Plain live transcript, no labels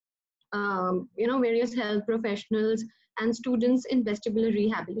various health professionals and students in vestibular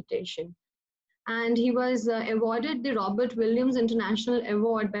rehabilitation. And he was awarded the Robert Williams International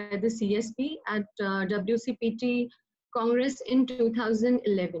Award by the CSP at WCPT Congress in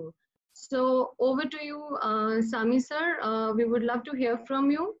 2011. So over to you, Sami sir. We would love to hear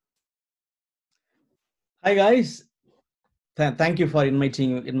from you. Hi guys, thank you for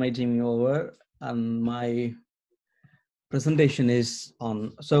inviting me over. And my presentation is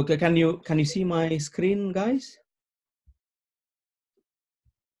on. So can you see my screen, guys?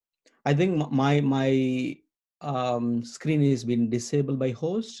 I think my screen is been disabled by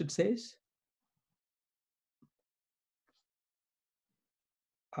host, it says.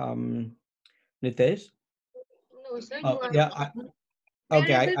 Nitesh? No, sir. Yeah.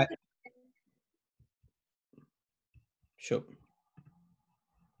 Okay. Sure.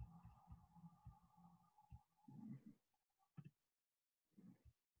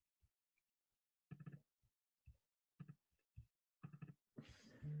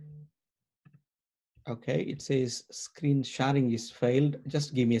 Okay, it says screen sharing is failed.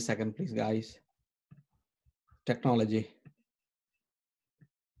 Just give me a second, please, guys. Technology.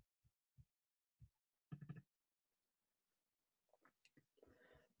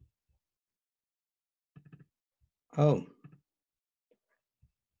 Oh.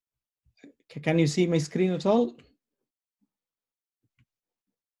 Can you see my screen at all?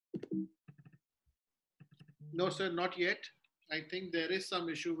 No, sir, not yet. I think there is some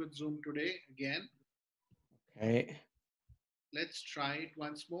issue with Zoom today again. Okay. Let's try it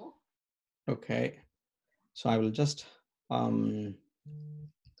once more. Okay. So I will just no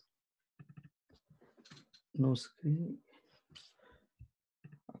screen.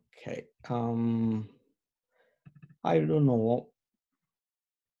 Okay. I don't know.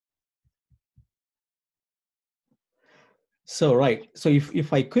 So right. So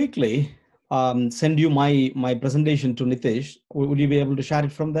if I quickly send you my presentation to Nitesh, would you be able to share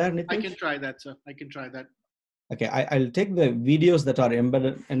it from there, Nitesh? I can try that, sir. I can try that. Okay, I'll take the videos that are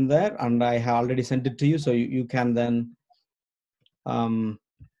embedded in there, and I have already sent it to you, so you can then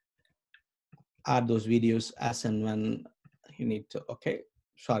add those videos as and when you need to. Okay,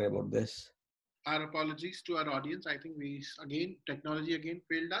 sorry about this. Our apologies to our audience. I think technology again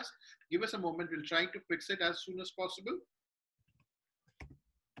failed us. Give us a moment. We'll try to fix it as soon as possible.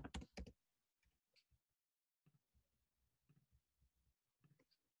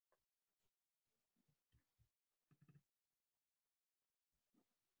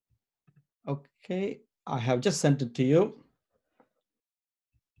 Okay, I have just sent it to you.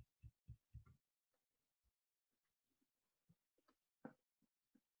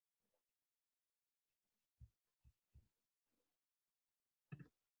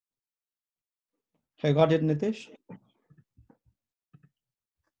 I got it, Nitesh?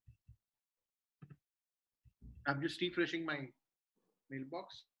 I'm just refreshing my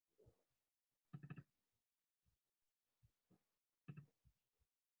mailbox.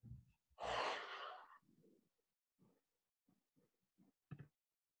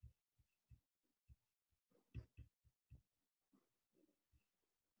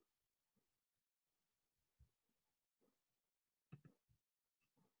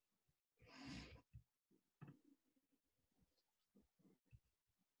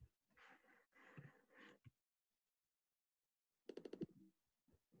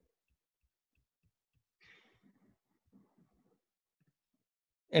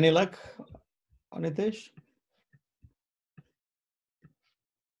 Any luck, Nitesh?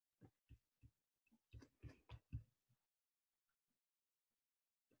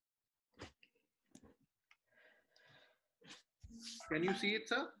 Can you see it,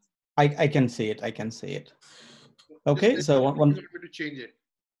 sir? I can see it. I can see it. Okay, so one. To change it.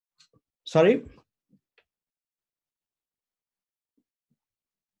 Sorry.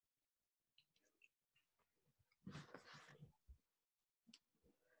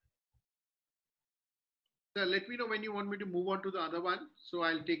 Sir, let me know when you want me to move on to the other one. So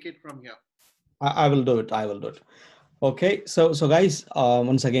I'll take it from here. I will do it. I will do it. Okay, so guys,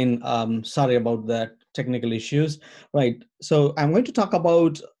 once again, sorry about that technical issues. Right. So I'm going to talk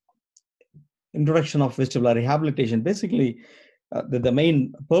about introduction of vestibular rehabilitation. Basically, the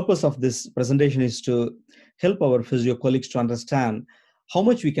main purpose of this presentation is to help our physio colleagues to understand how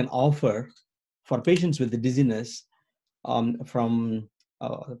much we can offer for patients with the dizziness from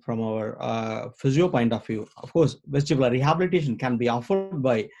our physio point of view. Of course, vestibular rehabilitation can be offered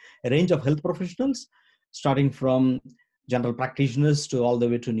by a range of health professionals, starting from general practitioners to all the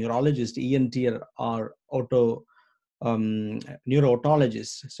way to neurologists, ENT, or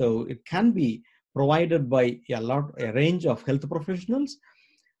neuro-otologists. So it can be provided by a range of health professionals.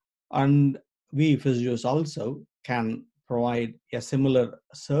 And we physios also can provide a similar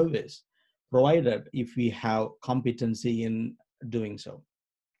service, provided if we have competency in doing so.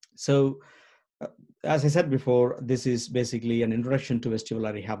 So, as I said before, this is basically an introduction to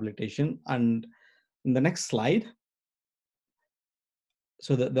vestibular rehabilitation. And in the next slide,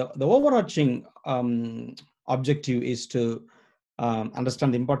 so the overarching objective is to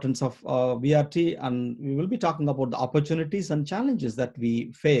understand the importance of VRT, and we will be talking about the opportunities and challenges that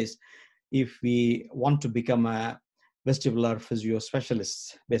we face if we want to become a vestibular physio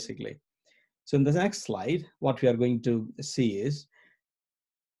specialist, basically. So in the next slide, what we are going to see is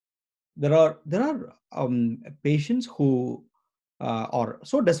there are patients who are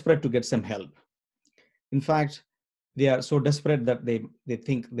so desperate to get some help. In fact, they are so desperate that they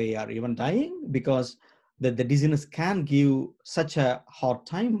think they are even dying, because the dizziness can give such a hard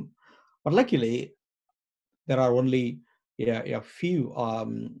time. But luckily, there are only a few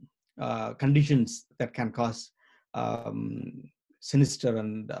conditions that can cause sinister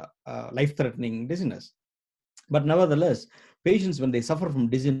and life-threatening dizziness. But nevertheless, patients, when they suffer from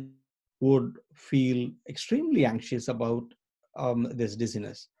dizziness, would feel extremely anxious about this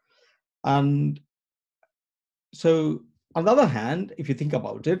dizziness. And so, on the other hand, if you think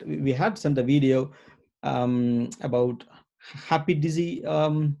about it, we had sent a video about happy dizzy.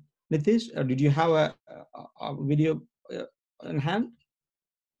 Nitish, did you have a video in hand?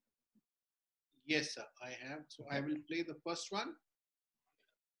 Yes, sir, I have. So I will play the first one.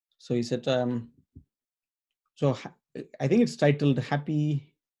 So he said, so I think it's titled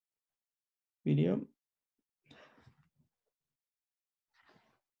Happy Video.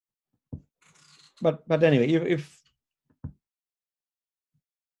 But anyway, if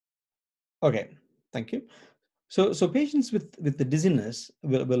okay, thank you. So patients with the dizziness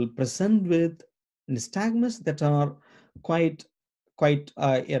will present with nystagmus that are quite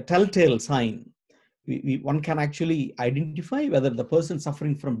a telltale sign. One can actually identify whether the person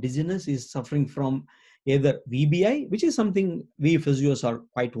suffering from dizziness is suffering from either VBI, which is something we physios are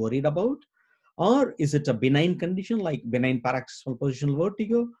quite worried about, or is it a benign condition like benign paroxysmal positional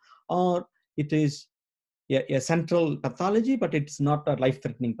vertigo, or it is a central pathology, but it's not a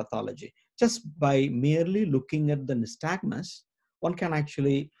life-threatening pathology. Just by merely looking at the nystagmus, one can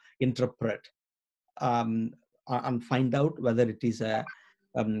actually interpret and find out whether it is a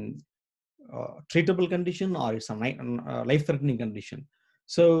treatable condition or it's a life-threatening condition.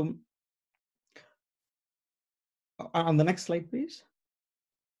 So on the next slide, please.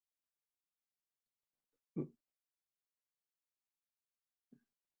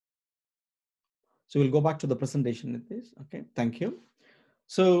 So we'll go back to the presentation with this. Okay, thank you.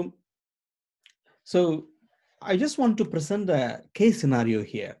 So I just want to present a case scenario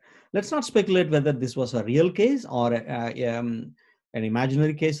here. Let's not speculate whether this was a real case or an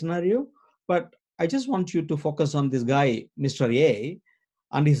imaginary case scenario, but I just want you to focus on this guy, Mr. A,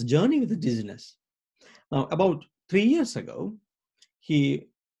 and his journey with the dizziness. Now, about 3 years ago, he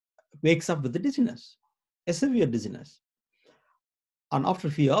wakes up with the dizziness, a severe dizziness. And after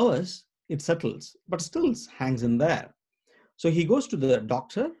a few hours, it settles, but still hangs in there. So he goes to the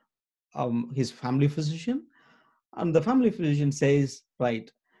doctor, his family physician, and the family physician says, right,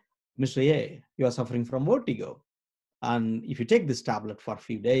 Mr. A, you are suffering from vertigo. And if you take this tablet for a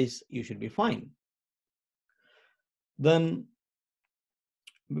few days, you should be fine. Then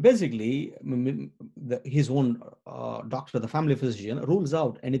basically, his own doctor, the family physician, rules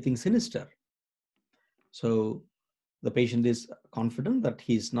out anything sinister. So the patient is confident that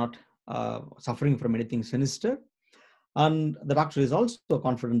he's not suffering from anything sinister. And the doctor is also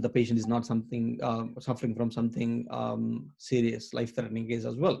confident the patient is not suffering from something serious, life-threatening case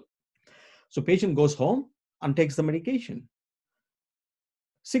as well. So patient goes home and takes the medication.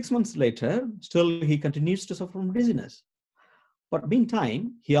 6 months later, still he continues to suffer from dizziness. But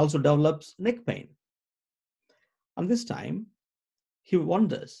meantime, he also develops neck pain. And this time,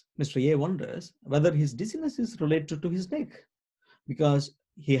 Mr. A wonders whether his dizziness is related to his neck, because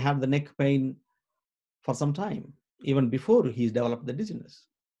he had the neck pain for some time, even before he developed the dizziness.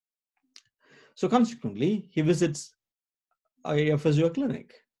 So consequently, he visits a physio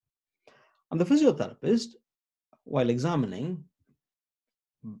clinic. And the physiotherapist, while examining,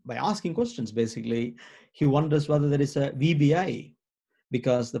 by asking questions, basically, he wonders whether there is a VBI,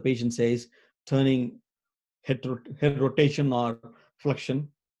 because the patient says turning head rotation or flexion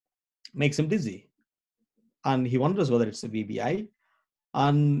makes him dizzy. And he wonders whether it's a VBI.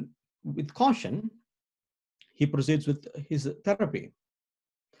 And with caution, he proceeds with his therapy.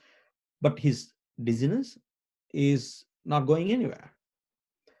 But his dizziness is not going anywhere.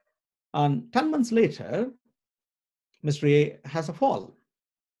 And 10 months later, Mr. A has a fall.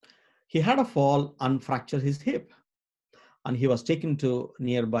 He had a fall and fractured his hip, and he was taken to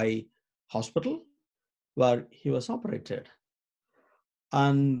nearby hospital where he was operated.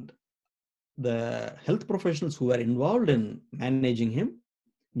 And the health professionals who were involved in managing him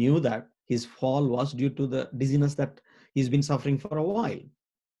knew that his fall was due to the dizziness that he's been suffering for a while.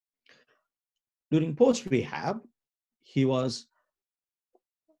 During post-rehab, he was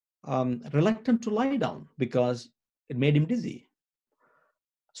reluctant to lie down because it made him dizzy.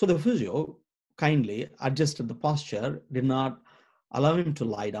 So the physio kindly adjusted the posture, did not allow him to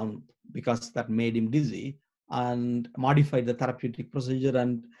lie down because that made him dizzy, and modified the therapeutic procedure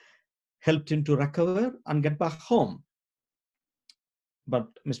and helped him to recover and get back home. But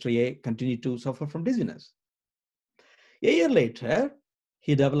Mr. A continued to suffer from dizziness. A year later,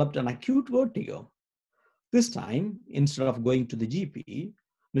 he developed an acute vertigo. This time, instead of going to the GP,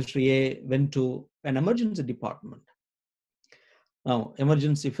 Mr. A went to an emergency department. Now,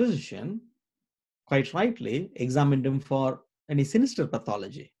 emergency physician quite rightly examined him for any sinister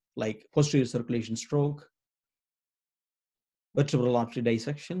pathology like posterior circulation stroke, vertebral artery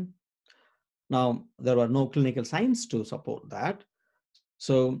dissection. Now, there were no clinical signs to support that.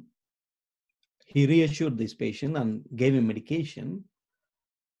 So he reassured this patient and gave him medication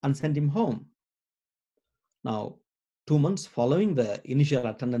and sent him home. Now, 2 months following the initial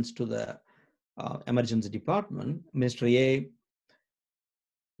attendance to the emergency department, Mr. A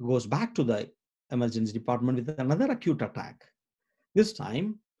goes back to the emergency department with another acute attack. This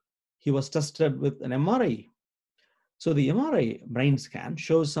time, he was tested with an MRI. So the MRI brain scan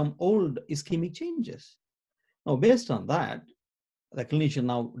shows some old ischemic changes. Now, based on that, the clinician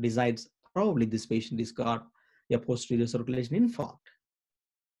now decides probably this patient has got a posterior circulation infarct.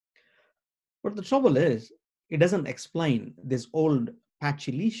 But the trouble is, it doesn't explain this old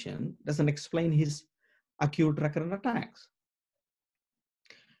patchy lesion, doesn't explain his acute recurrent attacks.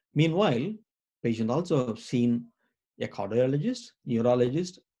 Meanwhile, patient also have seen a cardiologist,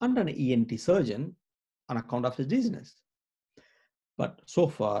 neurologist, and an ENT surgeon on account of his dizziness. But so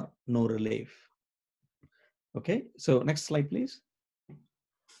far, no relief. Okay, so next slide, please.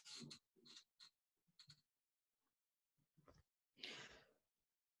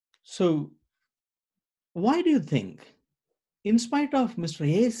 So why do you think, in spite of Mr.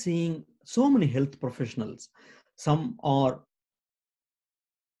 A seeing so many health professionals, some are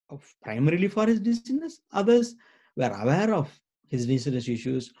primarily for his dizziness, others were aware of his dizziness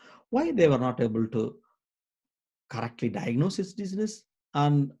issues, why they were not able to correctly diagnose his dizziness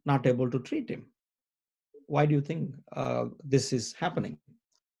and not able to treat him? Why do you think this is happening?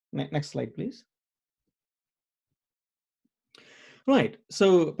 Next slide, please. Right.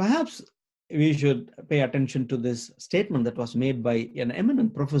 So perhaps we should pay attention to this statement that was made by an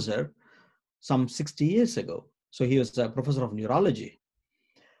eminent professor some 60 years ago. So he was a professor of neurology,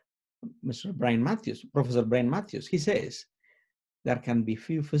 Mr. Brian Matthews, Professor Brian Matthews. He says, there can be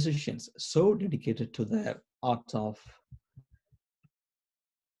few physicians so dedicated to their art of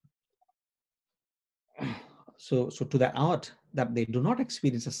to their art that they do not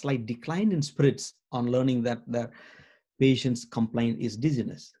experience a slight decline in spirits on learning that their patient's complaint is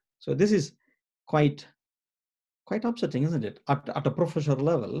dizziness. So this is quite upsetting, isn't it? At a professor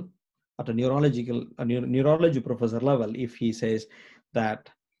level, at a neurology professor level, if he says that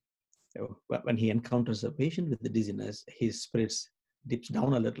when he encounters a patient with the dizziness, his spirits dips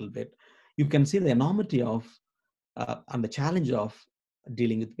down a little bit, you can see the enormity of and the challenge of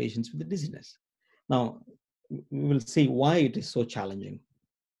dealing with patients with the dizziness. Now, we will see why it is so challenging.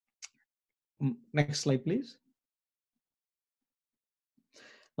 Next slide, please.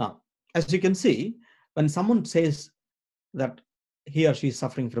 Now, as you can see, when someone says that he or she is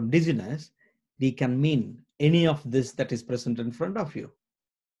suffering from dizziness, they can mean any of this that is present in front of you.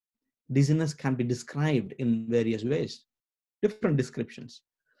 Dizziness can be described in various ways, different descriptions.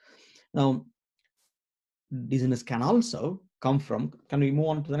 Now, dizziness can also come from, can we move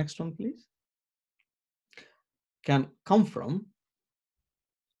on to the next one, please? Can come from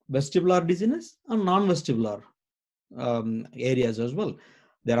vestibular dizziness and non-vestibular areas as well.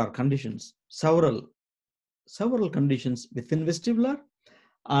 There are conditions, several conditions within vestibular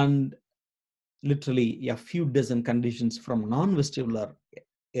and literally a few dozen conditions from non-vestibular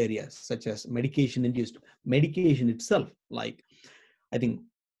areas, such as medication-induced. Medication itself, like I think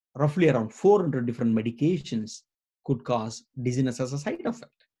roughly around 400 different medications could cause dizziness as a side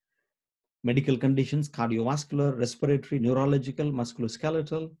effect. Medical conditions, cardiovascular, respiratory, neurological,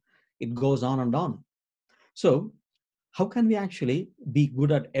 musculoskeletal, it goes on and on. So how can we actually be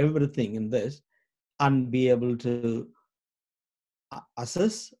good at everything in this and be able to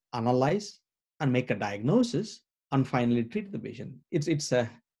assess, analyze, and make a diagnosis and finally treat the patient? It's a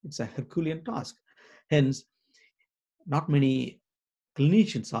It's a Herculean task. Hence, not many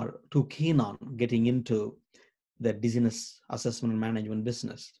clinicians are too keen on getting into the dizziness assessment and management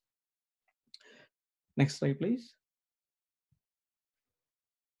business. Next slide, please.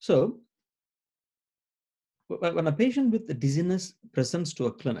 So, when a patient with dizziness presents to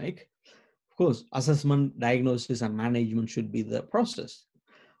a clinic, of course, assessment, diagnosis, and management should be the process.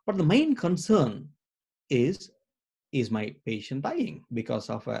 But the main concern is my patient dying because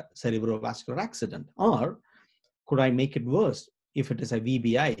of a cerebrovascular accident? Or could I make it worse if it is a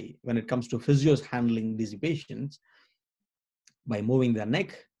VBI? When it comes to physios handling dizzy patients, by moving their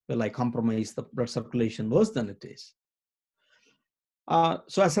neck, will I compromise the blood circulation worse than it is?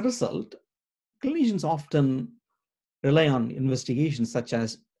 So as a result, clinicians often rely on investigations such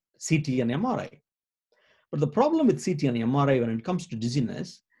as CT and MRI. But the problem with CT and MRI when it comes to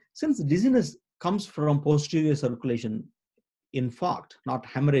dizziness, since dizziness comes from posterior circulation infarct, not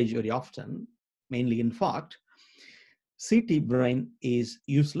hemorrhage very often, mainly infarct, CT brain is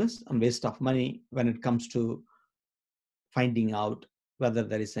useless and waste of money when it comes to finding out whether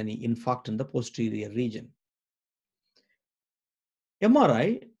there is any infarct in the posterior region.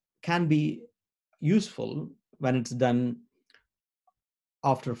 MRI can be useful when it's done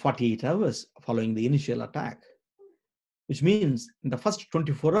after 48 hours following the initial attack, which means in the first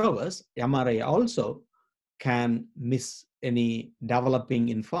 24 hours, MRI also can miss any developing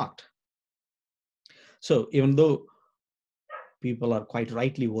infarct. So even though people are quite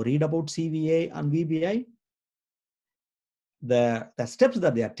rightly worried about CVA and VBI, the steps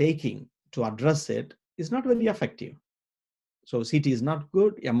that they are taking to address it is not very effective. So CT is not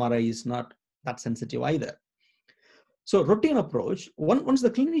good, MRI is not that sensitive either. So routine approach, once the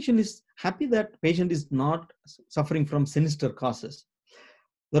clinician is happy that patient is not suffering from sinister causes,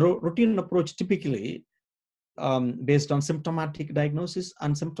 the routine approach typically based on symptomatic diagnosis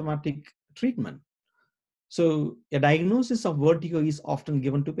and symptomatic treatment. So a diagnosis of vertigo is often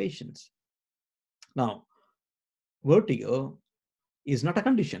given to patients. Now, vertigo is not a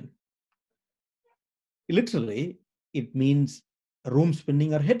condition. Literally, it means room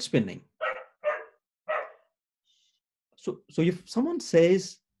spinning or head spinning. So if someone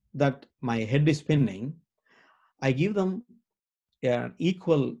says that my head is spinning, I give them an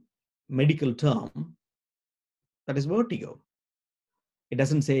equal medical term, that is vertigo. It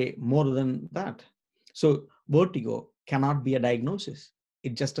doesn't say more than that. So vertigo cannot be a diagnosis.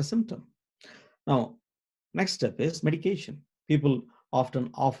 It's just a symptom. Now, next step is medication. People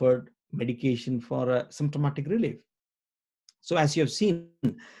often offered medication for a symptomatic relief. So as you have seen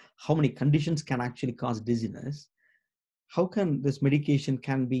how many conditions can actually cause dizziness, how can this medication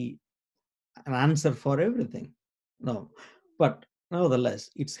can be an answer for everything? No, but nevertheless,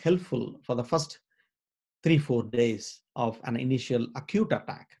 it's helpful for the first 3-4 days of an initial acute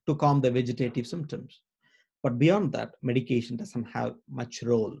attack to calm the vegetative symptoms. But beyond that, medication doesn't have much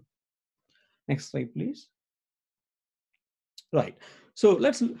role. Next slide, please. Right. So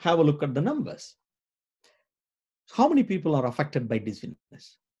let's have a look at the numbers. How many people are affected by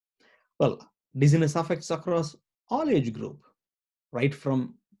dizziness? Well, dizziness affects across all age group, right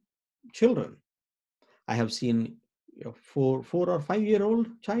from children. I have seen a 4 or 5-year-old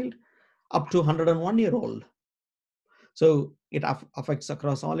child up to 101-year-old. So it affects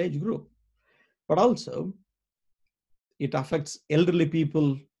across all age group, but also it affects elderly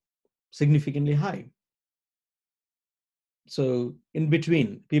people significantly high. So in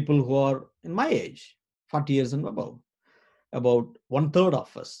between, people who are in my age, 40 years and above, about 1/3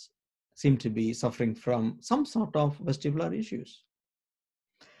 of us seem to be suffering from some sort of vestibular issues.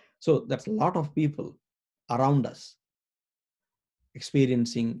 So that's a lot of people around us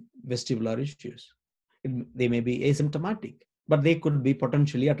experiencing vestibular issues. They may be asymptomatic, but they could be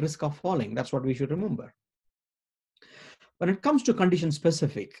potentially at risk of falling. That's what we should remember. When it comes to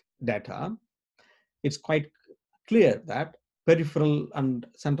condition-specific data, it's quite clear that peripheral and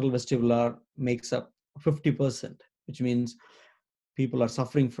central vestibular makes up 50%, which means people are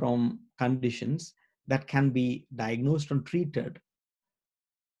suffering from conditions that can be diagnosed and treated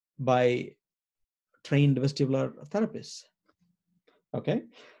by trained vestibular therapists. Okay.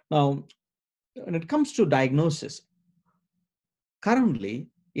 Now, when it comes to diagnosis, currently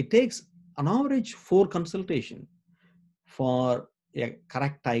it takes an average 4 consultations for a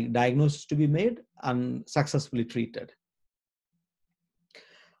correct diagnosis to be made and successfully treated.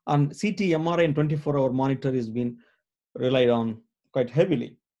 And CT, MRI, and 24-hour monitor is being relied on quite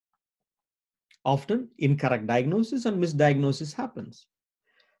heavily. Often incorrect diagnosis and misdiagnosis happens.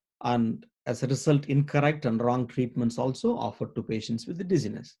 And as a result, incorrect and wrong treatments also offered to patients with the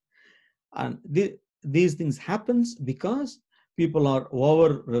dizziness. And these things happens because people are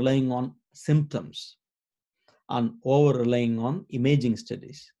over relying on symptoms and over relying on imaging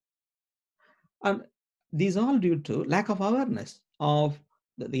studies. And these are all due to lack of awareness of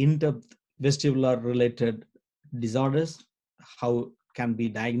the in-depth vestibular related disorders, how can be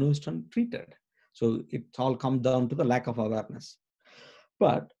diagnosed and treated. So it all comes down to the lack of awareness.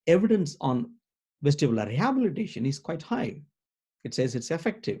 But evidence on vestibular rehabilitation is quite high. It says it's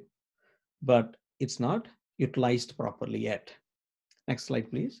effective, but it's not utilized properly yet. Next slide,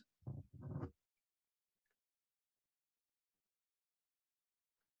 please.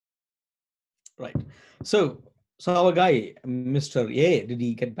 Right. So our guy, Mr. A, did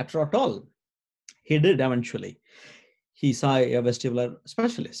he get better at all? He did eventually. He saw a vestibular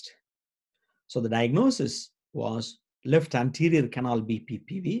specialist. So the diagnosis was left anterior canal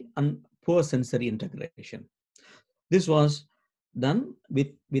BPPV and poor sensory integration. This was done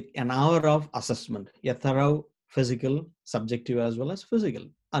with an hour of assessment, a thorough physical, subjective as well as physical,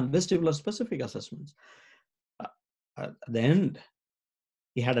 and vestibular specific assessments. At the end,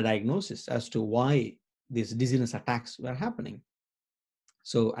 he had a diagnosis as to why these dizziness attacks were happening.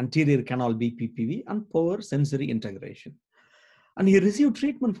 So anterior canal BPPV and poor sensory integration. And he received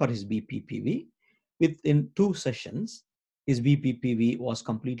treatment for his BPPV. Within 2 sessions, his BPPV was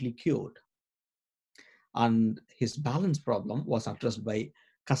completely cured. And his balance problem was addressed by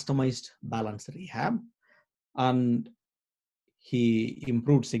customized balance rehab. And he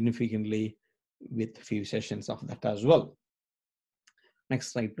improved significantly with a few sessions of that as well.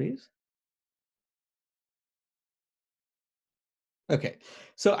 Next slide, please. Okay,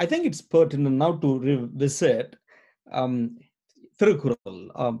 so I think it's pertinent now to revisit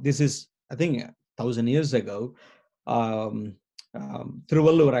Thirukkural. This is, I think, 1,000 years ago.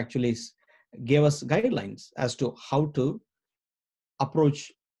 Thiruvallur actually gave us guidelines as to how to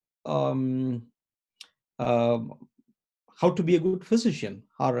approach how to be a good physician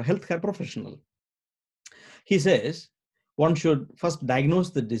or a healthcare professional. He says one should first diagnose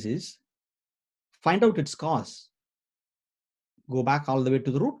the disease, find out its cause, go back all the way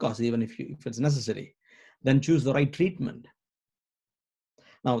to the root cause, even if it's necessary, then choose the right treatment.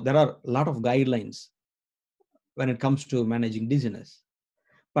 Now, there are a lot of guidelines when it comes to managing dizziness,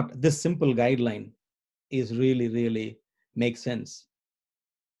 but this simple guideline is really makes sense.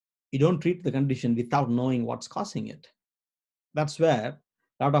 You don't treat the condition without knowing what's causing it. That's where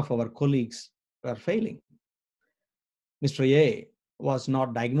a lot of our colleagues are failing. Mr. A was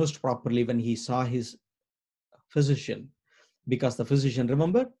not diagnosed properly when he saw his physician, because the physician,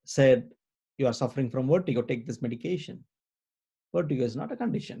 remember, said, you are suffering from vertigo, take this medication. Vertigo is not a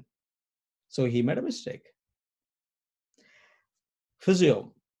condition. So he made a mistake.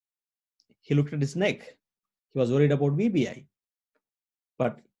 Physio, he looked at his neck. He was worried about VBI,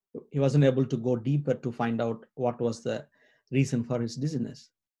 but he wasn't able to go deeper to find out what was the reason for his dizziness.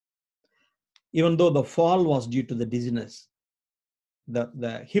 Even though the fall was due to the dizziness,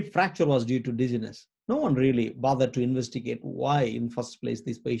 the hip fracture was due to dizziness, no one really bothered to investigate why in first place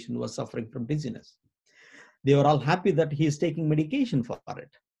this patient was suffering from dizziness. They were all happy that he is taking medication for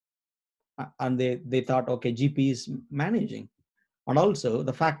it. And they thought, okay, GP is managing. And also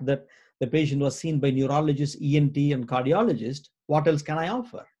the fact that the patient was seen by neurologist, ENT, and cardiologist, what else can I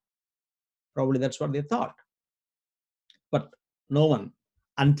offer? Probably that's what they thought. But no one,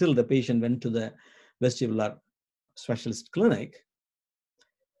 until the patient went to the vestibular specialist clinic,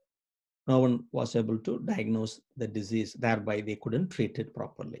 no one was able to diagnose the disease. Thereby, they couldn't treat it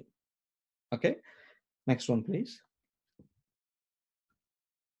properly. Okay, next one, please.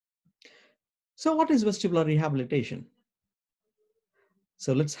 So what is vestibular rehabilitation?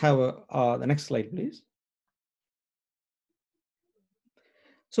 So let's have the next slide, please.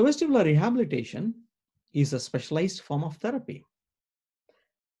 So vestibular rehabilitation is a specialized form of therapy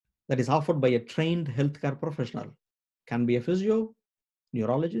that is offered by a trained healthcare professional. Can be a physio,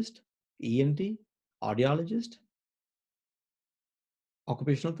 neurologist, ENT, audiologist,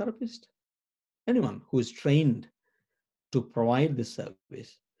 occupational therapist, anyone who is trained to provide this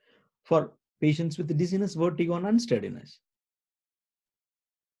service for patients with dizziness, vertigo, and unsteadiness.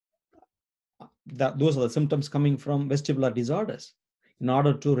 Those are the symptoms coming from vestibular disorders. In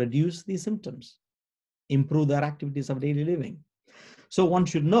order to reduce these symptoms, improve their activities of daily living. So one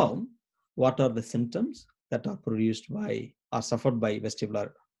should know what are the symptoms that are produced by or suffered by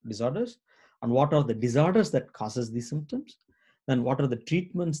vestibular disorders, and what are the disorders that causes these symptoms, then what are the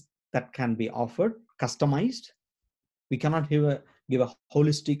treatments that can be offered, customized. We cannot give a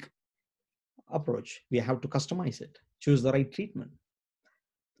holistic approach. We have to customize it, choose the right treatment.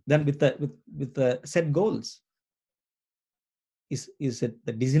 Then with the set goals, is it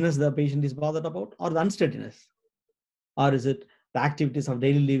the dizziness the patient is bothered about, or the unsteadiness? Or is it the activities of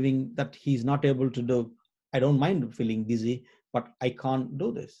daily living that he's not able to do? I don't mind feeling dizzy, but I can't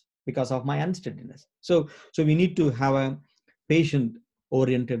do this because of my unsteadiness. So we need to have a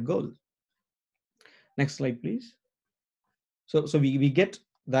patient-oriented goal. Next slide, please. So we get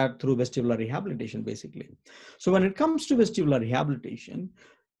that through vestibular rehabilitation, basically. So when it comes to vestibular rehabilitation,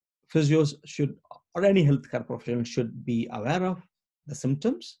 physios should, or any healthcare professional should be aware of the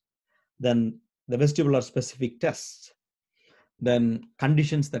symptoms, then the vestibular specific tests, then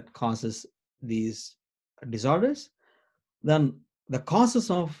conditions that causes these disorders, then the causes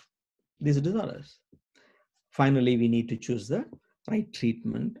of these disorders. Finally, we need to choose the right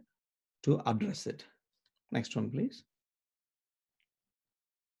treatment to address it. Next one, please.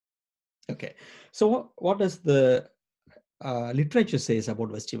 Okay, so what does the literature says about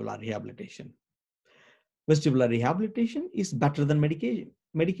vestibular rehabilitation? Vestibular rehabilitation is better than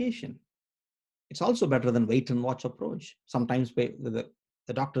medication. It's also better than wait and watch approach. Sometimes the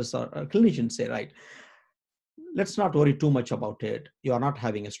doctors or clinicians say, right, let's not worry too much about it. You are not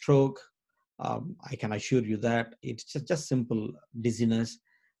having a stroke. I can assure you that it's just simple dizziness.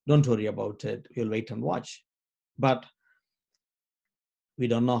 Don't worry about it. You'll wait and watch. But we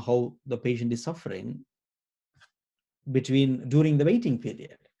don't know how the patient is suffering during the waiting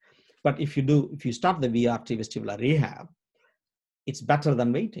period. But if you start the VRT vestibular rehab, it's better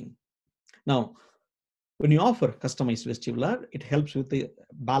than waiting. Now, when you offer customized vestibular, it helps with the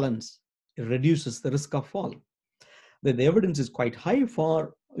balance. It reduces the risk of fall. The evidence is quite high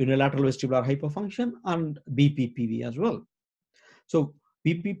for unilateral vestibular hyperfunction and BPPV as well. So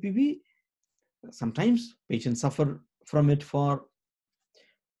BPPV, sometimes patients suffer from it for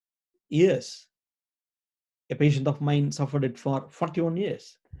years. A patient of mine suffered it for 41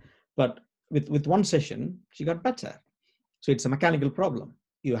 years. But with one session, she got better. So it's a mechanical problem.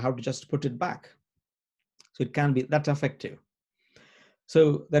 You have to just put it back. So it can be that effective.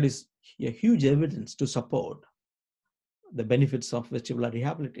 So there is a huge evidence to support the benefits of vestibular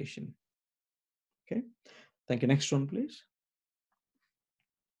rehabilitation. Okay, thank you. Next one, please.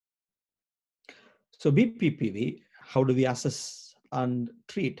 So BPPV, how do we assess and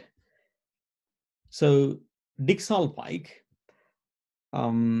treat? So Dix-Hallpike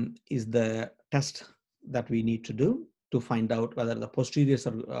is the test that we need to do to find out whether the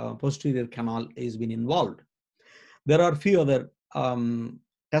posterior canal is been involved. There are a few other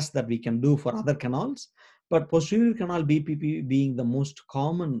tests that we can do for other canals, but posterior canal BPP being the most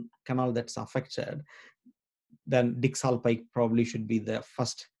common canal that's affected, then Dix-Hallpike probably should be the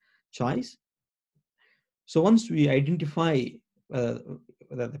first choice. So once we identify that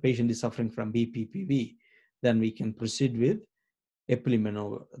the patient is suffering from BPPV, then we can proceed with Epley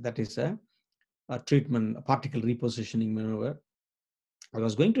maneuver. That is a treatment, a particle repositioning maneuver. I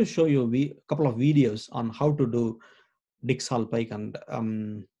was going to show you a couple of videos on how to do Dix-Hallpike and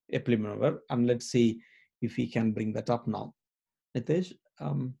Epley maneuver, and let's see if we can bring that up now. Nitesh?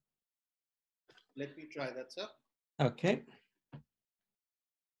 Let me try that, sir. Okay.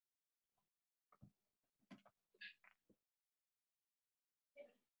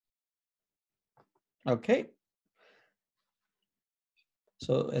 Okay.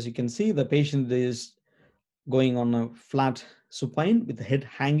 So as you can see, the patient is going on a flat supine with the head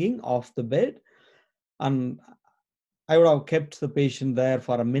hanging off the bed. And I would have kept the patient there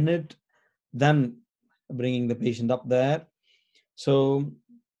for a minute, then bringing the patient up there. So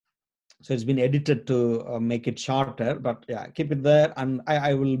it's been edited to make it shorter, but yeah, keep it there. And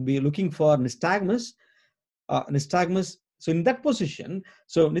I will be looking for nystagmus. Nystagmus. So in that position,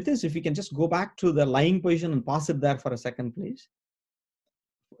 so Nitish, if you can just go back to the lying position and pause it there for a second, please.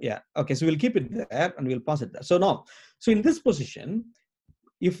 Yeah, okay, so we'll keep it there and we'll pause it there. So now, so in this position,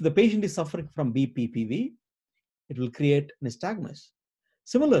 if the patient is suffering from BPPV, it will create nystagmus.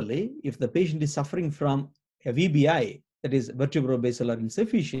 Similarly, if the patient is suffering from a VBI, that is vertebrobasilar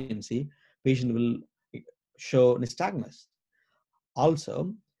insufficiency, patient will show nystagmus.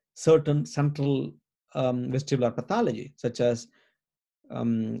 Also, certain central vestibular pathology, such as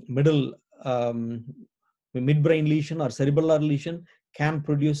midbrain lesion or cerebellar lesion, can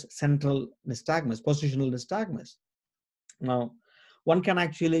produce central nystagmus, positional nystagmus. Now, one can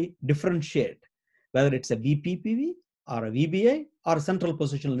actually differentiate whether it's a BPPV or a VBI or a central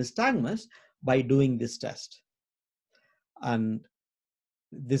positional nystagmus by doing this test. And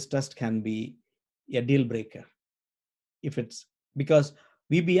this test can be a deal breaker. If it's because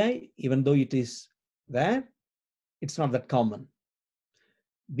VBI, even though it is there, it's not that common.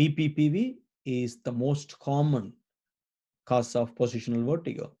 BPPV is the most common cause of positional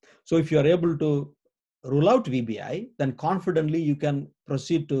vertigo. So if you are able to rule out VBI, then confidently you can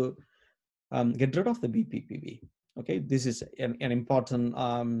proceed to get rid of the BPPV. Okay, this is an important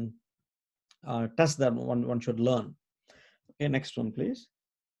test that one should learn. Okay, next one, please.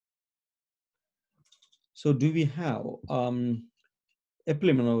 So do we have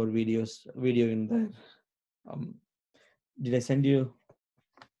Epilim video in there? Did I send you,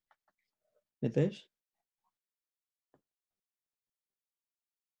 Nitesh?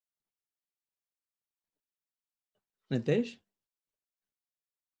 Nitesh?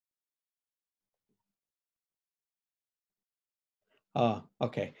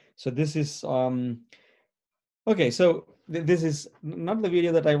 Okay. So this is okay. So this is not the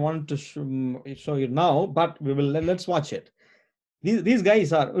video that I want to show you now, but we will let's watch it. These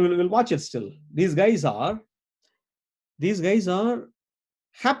guys are we'll watch it still. These guys are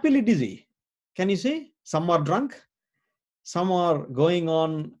happily dizzy. Can you see? Some are drunk, some are going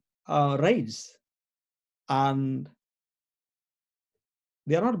on rides, and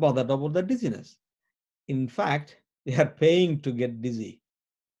they are not bothered about the dizziness. In fact, they are paying to get dizzy.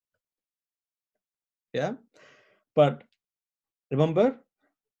 Yeah, but remember,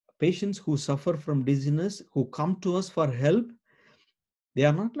 patients who suffer from dizziness, who come to us for help, they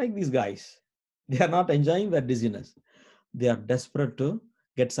are not like these guys. They are not enjoying their dizziness. They are desperate to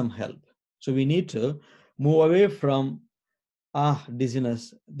get some help. So we need to move away from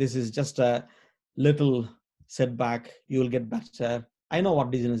dizziness. This is just a little setback. You will get better. I know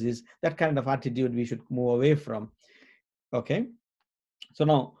what dizziness is. That kind of attitude we should move away from. Okay. So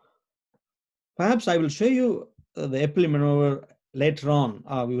now, perhaps I will show you the Epilim maneuver later on.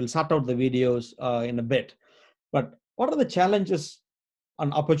 We will sort out the videos in a bit. But what are the challenges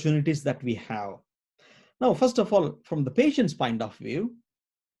and opportunities that we have? Now, first of all, from the patient's point of view,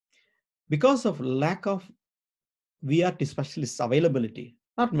 because of lack of VRT specialists availability,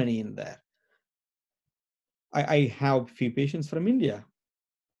 not many in there. I have few patients from India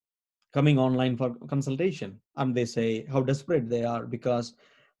coming online for consultation, and they say how desperate they are because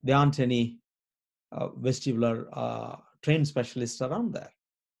there aren't any vestibular trained specialists around there.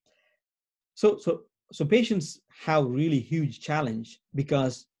 So patients have really huge challenge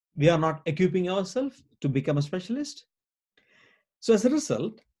because we are not equipping ourselves to become a specialist. So as a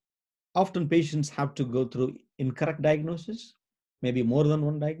result, often patients have to go through incorrect diagnosis, maybe more than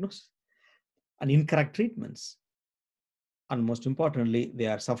one diagnosis, and incorrect treatments. And most importantly, they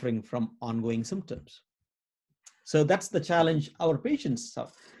are suffering from ongoing symptoms. So that's the challenge our patients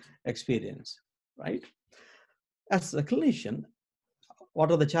experience, right? As a clinician,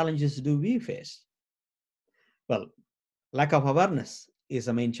 what are the challenges do we face? Well, lack of awareness is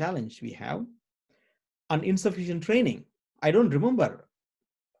a main challenge we have, and insufficient training. I don't remember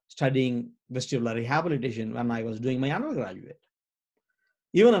studying vestibular rehabilitation when I was doing my undergraduate.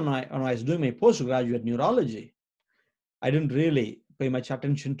 Even when I was doing my postgraduate neurology, I didn't really pay much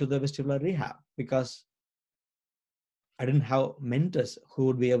attention to the vestibular rehab because I didn't have mentors who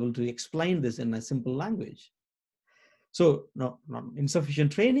would be able to explain this in a simple language. So no,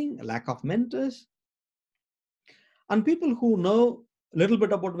 insufficient training, lack of mentors, and people who know a little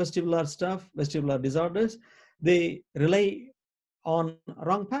bit about vestibular stuff, vestibular disorders, they rely on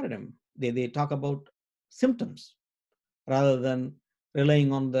wrong paradigm. They talk about symptoms rather than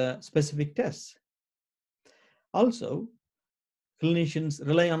relying on the specific tests. Also, clinicians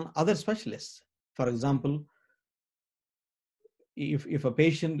rely on other specialists. For example, if a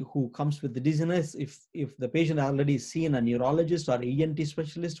patient who comes with the dizziness, if the patient already seen a neurologist or ENT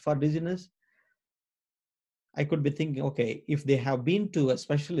specialist for dizziness, I could be thinking, okay, if they have been to a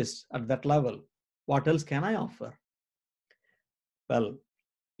specialist at that level, what else can I offer? Well,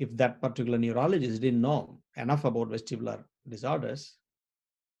 if that particular neurologist didn't know enough about vestibular disorders,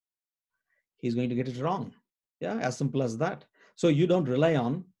 he's going to get it wrong. Yeah, as simple as that. So you don't rely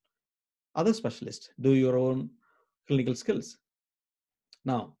on other specialists. Do your own clinical skills.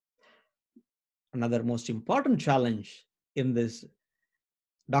 Now, another most important challenge in this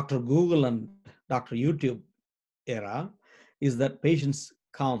Dr. Google and Dr. YouTube era is that patients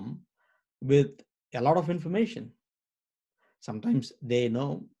come with a lot of information. Sometimes they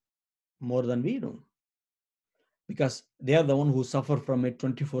know more than we do because they are the one who suffer from it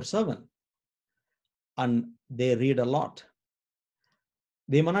 24/7 and they read a lot.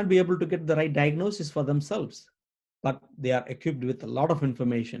 They may not be able to get the right diagnosis for themselves, but they are equipped with a lot of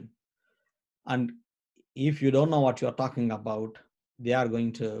information. And if you don't know what you're talking about, they are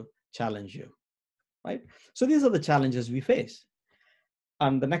going to challenge you, right? So these are the challenges we face.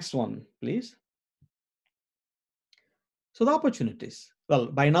 And the next one, please. So the opportunities. Well,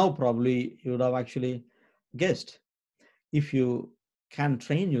 by now, probably you would have actually guessed. If you can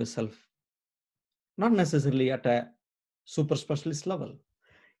train yourself, not necessarily at a super specialist level,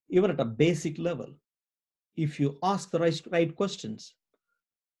 even at a basic level, if you ask the right questions,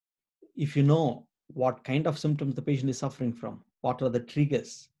 if you know what kind of symptoms the patient is suffering from, what are the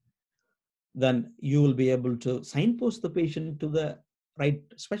triggers, then you will be able to signpost the patient to the right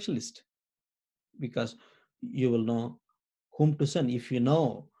specialist, because you will know whom to send. If you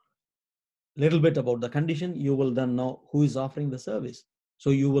know a little bit about the condition, you will then know who is offering the service.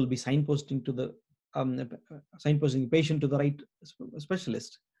 So you will be signposting to the signposting the patient to the right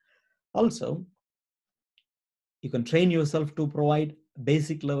specialist. Also, you can train yourself to provide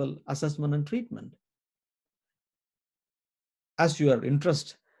basic level assessment and treatment. As your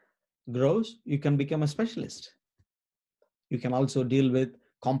interest grows, you can become a specialist. You can also deal with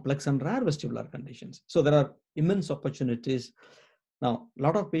complex and rare vestibular conditions. So there are immense opportunities. Now, a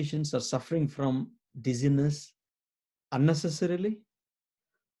lot of patients are suffering from dizziness unnecessarily,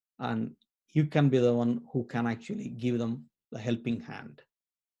 and you can be the one who can actually give them the helping hand.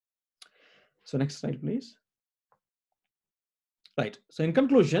 So next slide, please. Right. So in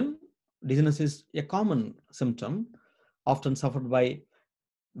conclusion, dizziness is a common symptom often suffered by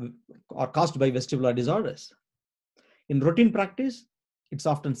or caused by vestibular disorders. In routine practice, it's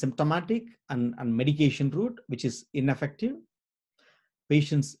often symptomatic and medication route, which is ineffective.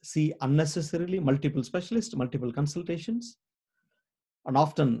 Patients see unnecessarily multiple specialists, multiple consultations, and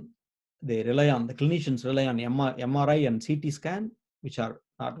often the clinicians rely on MRI and CT scan, which are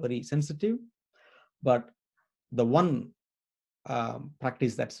not very sensitive. But the one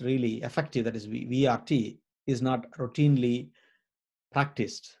practice that's really effective, that is VRT, is not routinely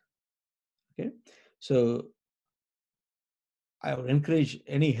practiced. Okay, so I would encourage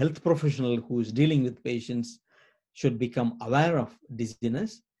any health professional who is dealing with patients should become aware of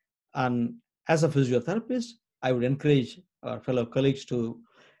dizziness. And as a physiotherapist, I would encourage our fellow colleagues to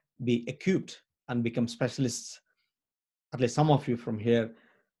be equipped and become specialists, at least some of you from here,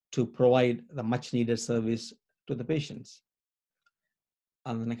 to provide the much needed service to the patients.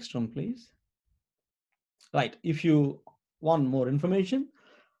 And the next one, please. Right, if you want more information,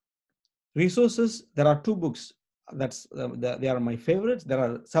 resources, there are 2 books. They are my favorites. There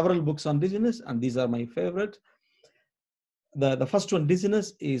are several books on dizziness, and these are my favorite. The first one,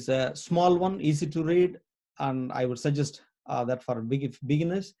 Dizziness, is a small one, easy to read, and I would suggest that for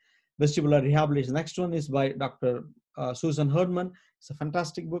beginners. Vestibular Rehabilitation. Next one is by Dr. Susan Herdman. It's a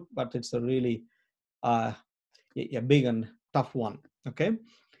fantastic book, but it's a really a big and tough one. Okay,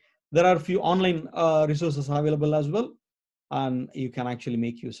 there are a few online resources available as well, and you can actually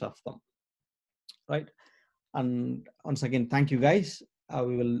make use of them. Right, and once again, thank you guys.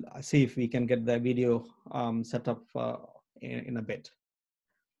 We will see if we can get the video set up in a bit.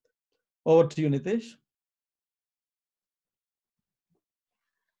 Over to you, Nitesh.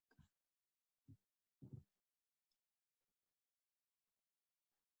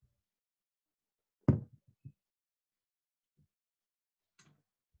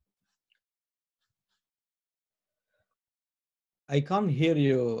 I can't hear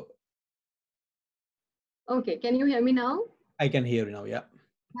you. Okay, can you hear me now? I can hear you now, yeah.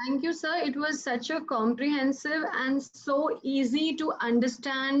 Thank you, sir. It was such a comprehensive and so easy to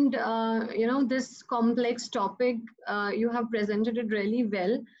understand, this complex topic. You have presented it really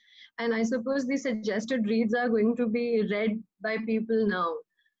well. And I suppose the suggested reads are going to be read by people now.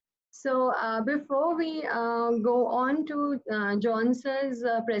 So before we go on to John sir's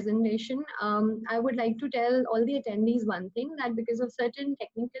presentation, I would like to tell all the attendees one thing, that because of certain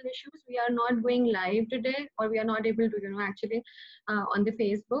technical issues, we are not going live today, or we are not able to, actually on the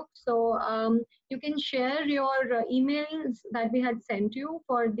Facebook. So you can share your emails that we had sent you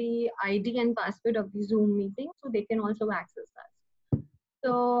for the ID and password of the Zoom meeting, so they can also access us.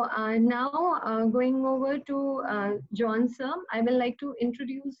 So now going over to John sir, I will like to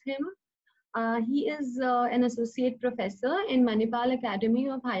introduce him. He is an associate professor in Manipal Academy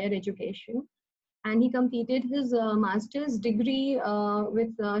of Higher Education, and he completed his master's degree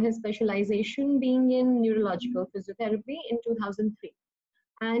with his specialization being in neurological physiotherapy in 2003.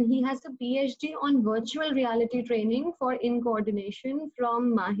 And he has a PhD on virtual reality training for in coordination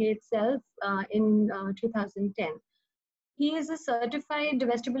from Mahe itself in 2010. He is a certified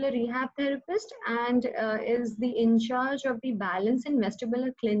vestibular rehab therapist and is the in charge of the Balance in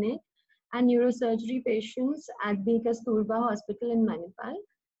Vestibular Clinic and neurosurgery patients at the Kasturba Hospital in Manipal.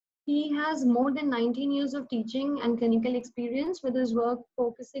 He has more than 19 years of teaching and clinical experience, with his work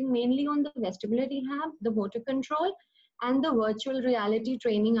focusing mainly on the vestibular rehab, the motor control, and the virtual reality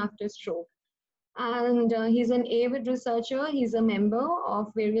training after stroke. And he's an avid researcher. He's a member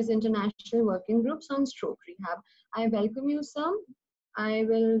of various international working groups on stroke rehab. I welcome you, sir. I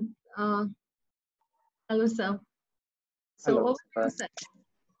will, hello, sir. So Hello. over to you, sir.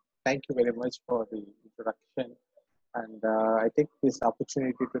 Thank you very much for the introduction. And I take this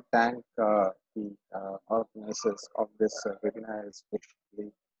opportunity to thank the organizers of this webinar,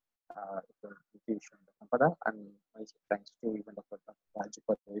 especially institution Sampada, and my thanks to even Dr.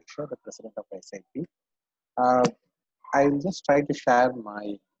 Rajapatesha, the president of SIP. I'll just try to share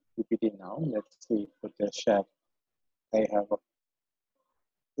my PPT now. Let's see if it is shared. I have a,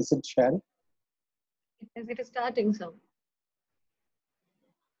 is it shared? It is starting, sir.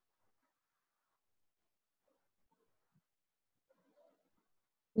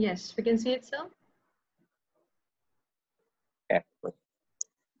 Yes, we can see it, sir. Yeah.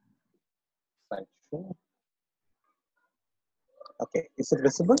 Slideshow. Okay, is it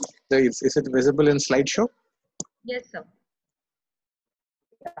visible? Is it visible in slideshow? Yes, sir.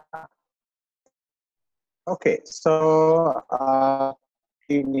 Okay, so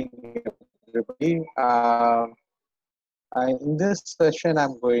evening everybody. In this session,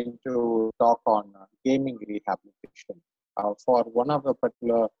 I'm going to talk on gaming rehabilitation. For one of the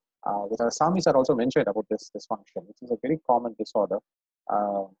particular, Samis are also mentioned about this dysfunction, which is a very common disorder,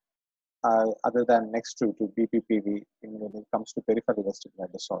 other than next to BPPV when it comes to peripheral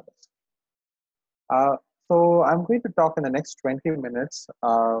vestibular disorders. So I'm going to talk in the next 20 minutes.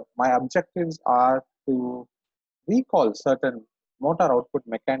 My objectives are to recall certain motor output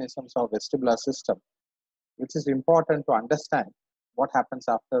mechanisms of vestibular system, which is important to understand what happens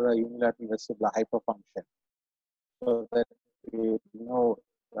after a unilateral vestibular hyperfunction, so that we know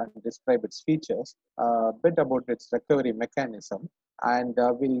and describe its features, a bit about its recovery mechanism, and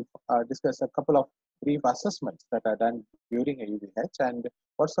we'll discuss a couple of brief assessments that are done during a UVH, and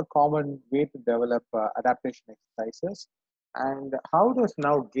what's a common way to develop adaptation exercises, and how does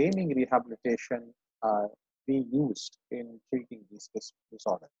now gaming rehabilitation be used in treating these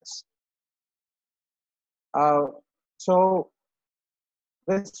disorders. So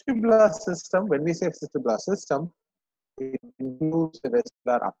vestibular system, when we say vestibular system, it includes the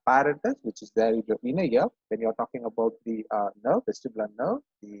vestibular apparatus, which is there in your inner ear. When you're talking about the nerve, vestibular nerve,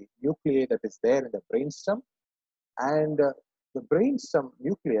 the nuclei that is there in the brainstem, and the brainstem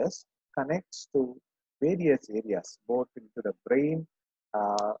nucleus connects to various areas, both into the brain,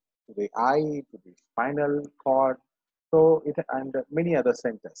 to the eye, to the spinal cord, so it and many other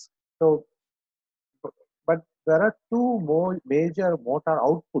centers. So, but there are two more major motor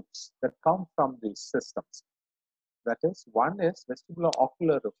outputs that come from these systems. That is, one is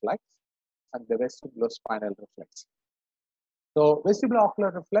vestibulo-ocular reflex and the vestibulospinal reflex. So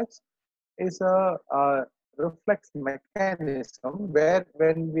vestibulo-ocular reflex is a reflex mechanism where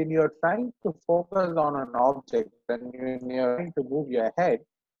when you're trying to focus on an object, when you're trying to move your head,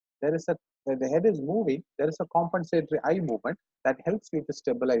 when the head is moving, there is a compensatory eye movement that helps you to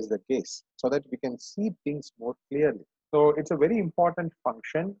stabilize the gaze so that we can see things more clearly. So it's a very important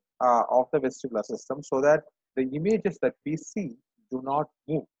function of the vestibular system, so that the images that we see do not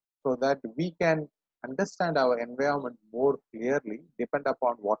move, so that we can understand our environment more clearly, depend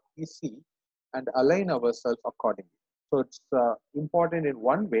upon what we see, and align ourselves accordingly. So it's important in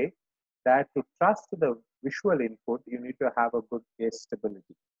one way that to trust the visual input, you need to have a good gaze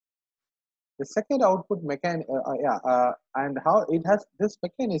stability. The second output and how it has, this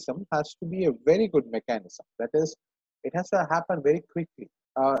mechanism has to be a very good mechanism. That is, it has to happen very quickly.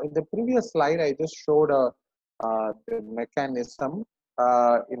 In the previous slide, I just showed the mechanism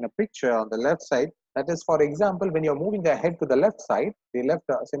in a picture on the left side. That is, for example, when you're moving the head to the left side, the left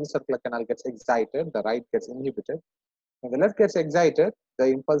semicircular canal gets excited, the right gets inhibited. When the left gets excited, the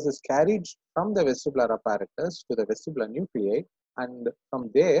impulse is carried from the vestibular apparatus to the vestibular nuclei, and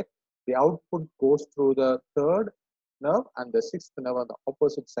from there, the output goes through the third nerve and the sixth nerve on the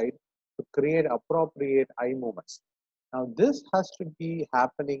opposite side to create appropriate eye movements. Now, this has to be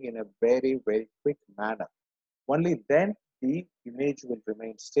happening in a very, very quick manner. Only then the image will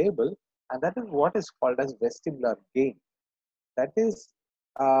remain stable, and that is what is called as vestibular gain. That is,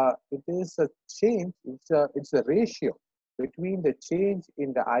 it is a change, it's a ratio between the change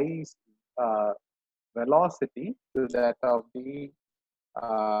in the eye's velocity to that of the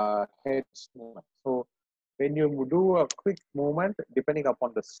head's movement. So when you do a quick movement, depending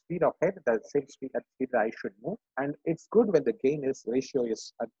upon the speed of head, the same speed at speed the eye should move. And it's good when the gain ratio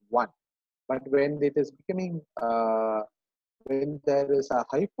is at 1. But when it is becoming, when there is a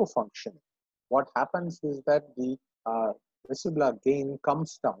hypofunction, what happens is that the vestibular gain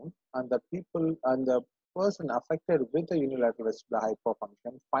comes down, and the person affected with the unilateral vestibular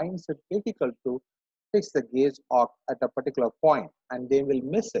hypofunction finds it difficult to fix the gaze at a particular point, and they will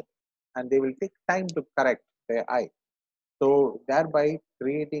miss it, and they will take time to correct their eye. So thereby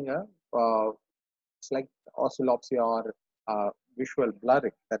creating a slight oscillopsia or visual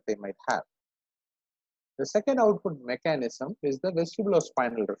blurring that they might have. The second output mechanism is the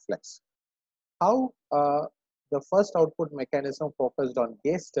vestibulospinal reflex. How the first output mechanism focused on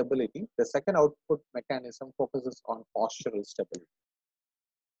gaze stability, the second output mechanism focuses on postural stability.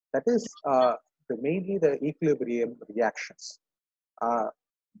 That is mainly the equilibrium reactions.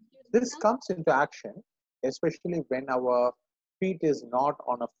 This comes into action, especially when our feet is not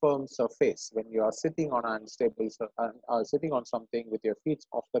on a firm surface. When you are sitting on an unstable, sitting on something with your feet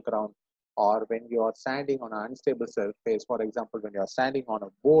off the ground, or when you are standing on an unstable surface, for example, when you are standing on a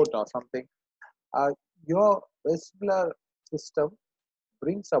boat or something, your vestibular system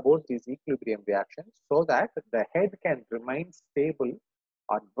brings about these equilibrium reactions so that the head can remain stable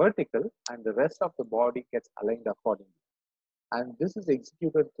or vertical and the rest of the body gets aligned accordingly. And this is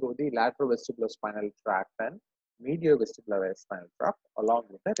executed through the lateral vestibulospinal tract and medial vestibular spinal tract along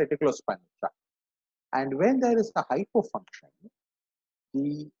with the reticulospinal tract. And when there is a hypofunction,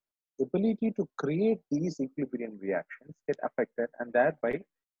 the ability to create these equilibrium reactions get affected and thereby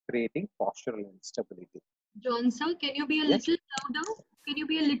creating postural instability. John sir, can you be a Yes? little louder? Can you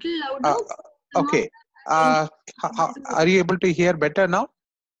be a little louder? Okay. Are you able to hear better now?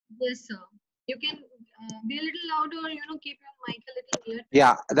 Yes, sir. You can be a little louder, or keep your mic a little near.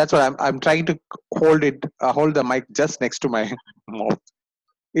 Yeah, that's what I'm trying to hold it, hold the mic just next to my mouth.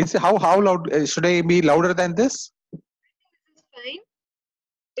 Is how loud should I be louder than this? This is fine.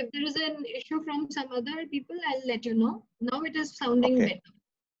 If there is an issue from some other people, I'll let you know. Now it is sounding better.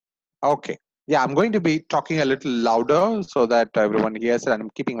 Okay. Yeah, I'm going to be talking a little louder so that everyone hears it, and I'm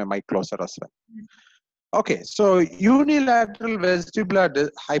keeping my mic closer as well. Okay, so unilateral vestibular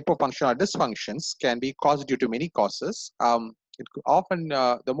hypofunction or dysfunctions can be caused due to many causes. Often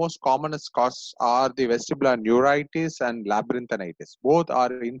the most commonest causes are the vestibular neuritis and labyrinthinitis. Both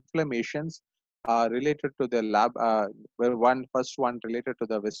are inflammations related to the first one related to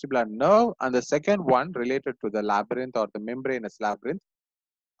the vestibular nerve, and the second one related to the labyrinth or the membranous labyrinth.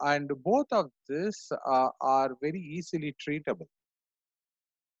 And both of this are very easily treatable.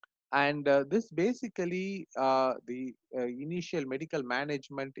 And this basically, the initial medical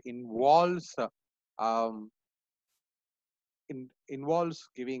management involves involves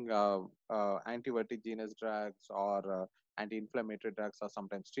giving anti-vertiginous drugs or anti-inflammatory drugs or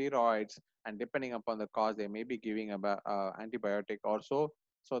sometimes steroids, and depending upon the cause, they may be giving antibiotic also,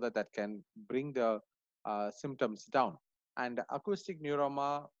 so that can bring the symptoms down. And acoustic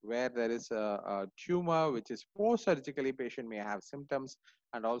neuroma, where there is a tumor which is post-surgically, patient may have symptoms,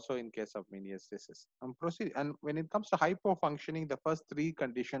 and also in case of meniscus. And when it comes to hypofunctioning, the first three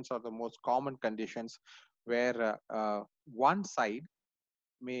conditions are the most common conditions where one side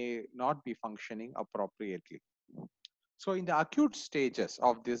may not be functioning appropriately. So in the acute stages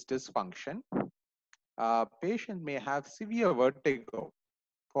of this dysfunction, patient may have severe vertigo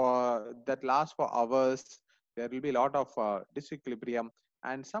that lasts for hours. There will be a lot of disequilibrium,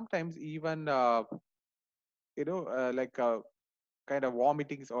 and sometimes even like kind of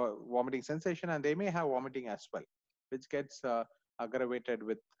vomiting sensation, and they may have vomiting as well, which gets aggravated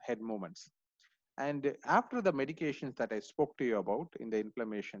with head movements. And after the medications that I spoke to you about in the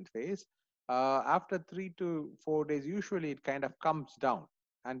inflammation phase, after 3 to 4 days, usually it kind of comes down,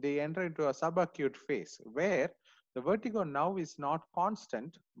 and they enter into a subacute phase where the vertigo now is not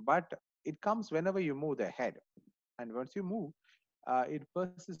constant, but it comes whenever you move the head. And once you move, it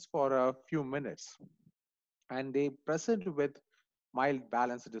persists for a few minutes. And they present with mild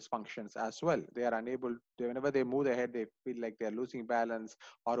balance dysfunctions as well. They are unable to, whenever they move their head, they feel like they're losing balance,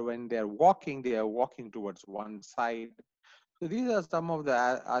 or when they're walking, they are walking towards one side. So these are some of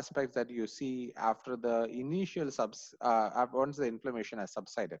the aspects that you see after the initial once the inflammation has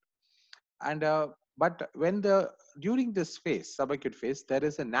subsided. And but during this phase, subacute phase, there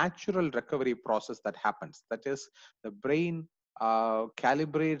is a natural recovery process that happens. That is, the brain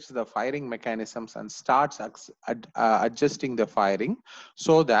calibrates the firing mechanisms and starts adjusting the firing,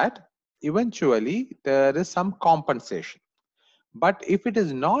 so that eventually there is some compensation. But if it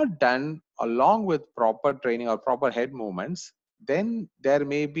is not done along with proper training or proper head movements, then there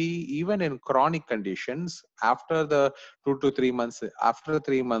may be, even in chronic conditions, after the 2 to 3 months, after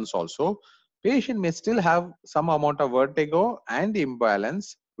 3 months also, patient may still have some amount of vertigo and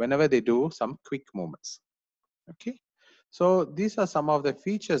imbalance whenever they do some quick movements. Okay. So these are some of the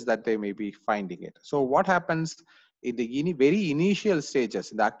features that they may be finding it. So what happens in the very initial stages,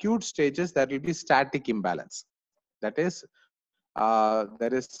 the acute stages, there will be static imbalance. That is,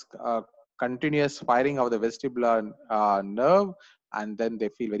 there is continuous firing of the vestibular nerve, and then they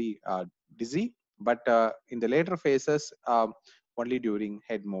feel very dizzy. But in the later phases, only during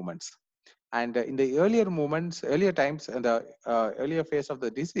head movements. And in the earlier times, in the earlier phase of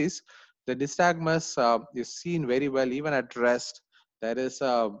the disease, The nystagmus is seen very well even at rest. There is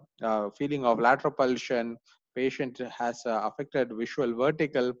a feeling of lateral pulsion. Patient has affected visual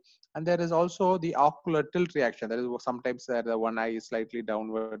vertical, and there is also the ocular tilt reaction. There is sometimes the one eye is slightly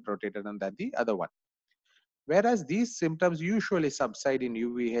downward rotated and then the other one. Whereas these symptoms usually subside in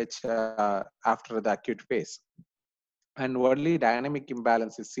UVH after the acute phase, and only dynamic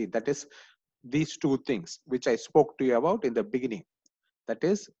imbalance is seen. That is these two things which I spoke to you about in the beginning. That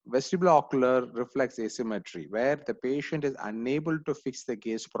is vestibulo-ocular reflex asymmetry, where the patient is unable to fix the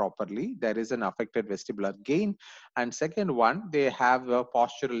gaze properly. There is an affected vestibular gain. And second one, they have a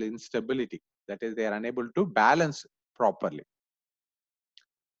postural instability. That is, they are unable to balance properly.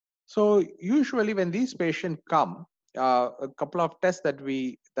 So usually when these patients come, a couple of tests that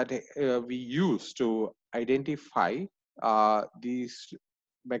we use to identify these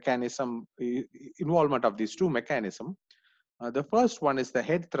mechanism involvement of these two mechanisms. The first one is the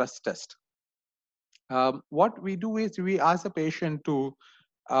head thrust test. What we do is we ask the patient to,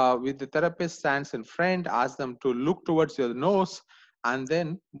 with the therapist stands in front, ask them to look towards your nose and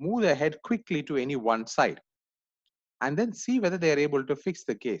then move their head quickly to any one side and then see whether they are able to fix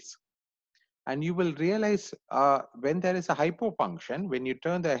the gaze. And you will realize when there is a hypofunction, when you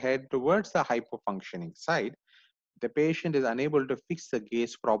turn the head towards the hypofunctioning side, the patient is unable to fix the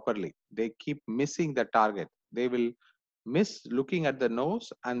gaze properly. They keep missing the target. They will miss looking at the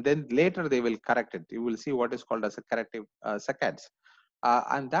nose and then later they will correct it. You will see what is called as a corrective saccades.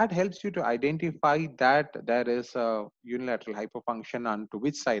 And that helps you to identify that there is a unilateral hypofunction on to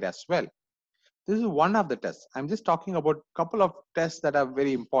which side as well. This is one of the tests. I'm just talking about a couple of tests that are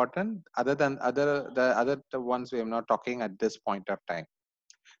very important other than the other ones we are not talking at this point of time.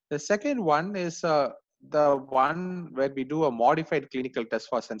 The second one is the one where we do a modified clinical test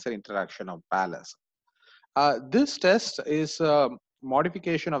for sensory interaction of balance. This test is a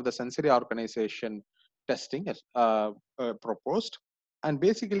modification of the sensory organization testing as proposed. And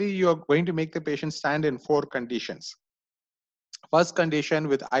basically, you are going to make the patient stand in 4 conditions. First condition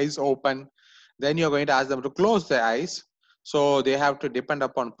with eyes open. Then you're going to ask them to close their eyes. So they have to depend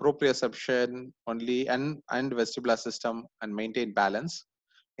upon proprioception only and vestibular system and maintain balance.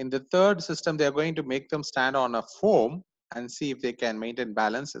 In the third system, they're going to make them stand on a foam and see if they can maintain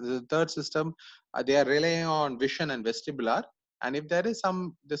balance. The third system, they are relying on vision and vestibular. And if there is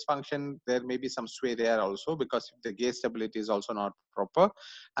some dysfunction, there may be some sway there also because the gaze stability is also not proper.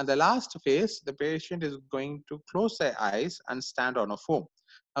 And the last phase, the patient is going to close their eyes and stand on a foam.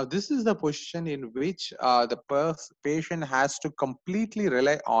 Now, this is the position in which the patient has to completely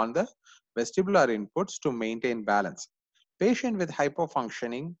rely on the vestibular inputs to maintain balance. Patient with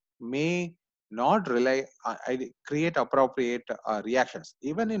hypofunctioning may not rely create appropriate reactions.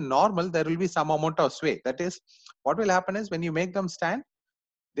 Even in normal, there will be some amount of sway. That is, what will happen is when you make them stand,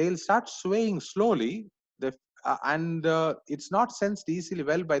 they'll start swaying slowly. It's not sensed easily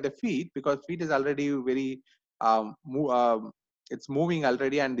well by the feet because feet is already very it's moving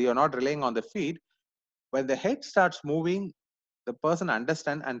already and they are not relying on the feet. When the head starts moving, the person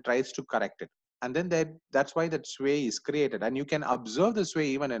understands and tries to correct it. And then that's why that sway is created. And you can observe the sway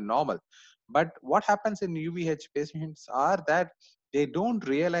even in normal. But what happens in UVH patients are that they don't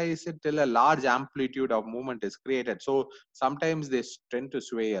realize it till a large amplitude of movement is created. So sometimes they tend to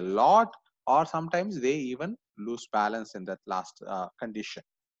sway a lot, or sometimes they even lose balance in that last condition.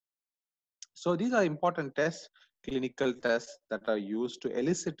 So these are important tests, clinical tests that are used to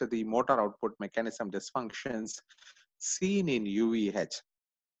elicit the motor output mechanism dysfunctions seen in UVH.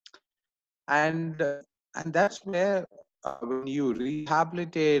 And that's where when you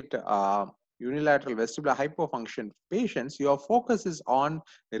rehabilitate unilateral vestibular hypofunction patients, your focus is on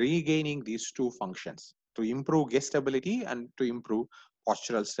regaining these two functions to improve gaze stability and to improve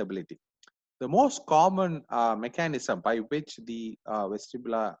postural stability. The most common mechanism by which the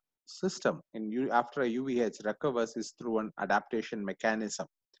vestibular system after a UVH recovers is through an adaptation mechanism.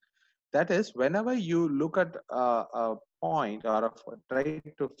 That is, whenever you look at a point or try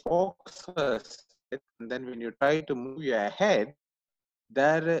to focus it, and then when you try to move your head,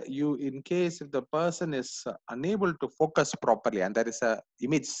 there in case if the person is unable to focus properly and there is a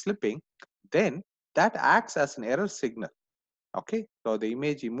image slipping, then that acts as an error signal. Okay, so the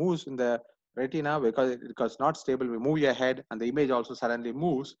image moves in the retina because it's not stable. We move your head and the image also suddenly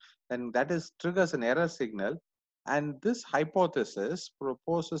moves, then that triggers an error signal. And this hypothesis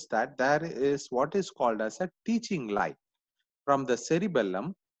proposes that there is what is called as a teaching light from the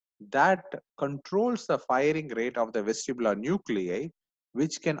cerebellum that controls the firing rate of the vestibular nuclei,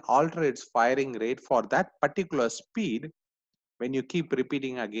 which can alter its firing rate for that particular speed when you keep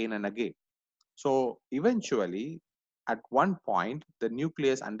repeating again and again. So eventually, at one point, the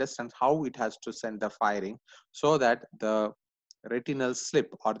nucleus understands how it has to send the firing so that the retinal slip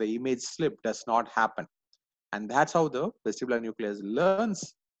or the image slip does not happen. And that's how the vestibular nucleus learns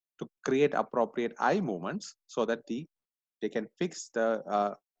to create appropriate eye movements so that they can fix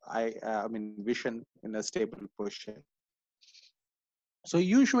the vision in a stable position. So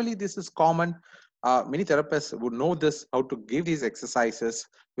usually this is common. Many therapists would know this, how to give these exercises,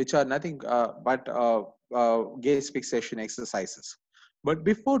 which are nothing but gaze fixation exercises. But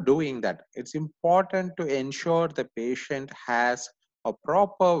before doing that, it's important to ensure the patient has a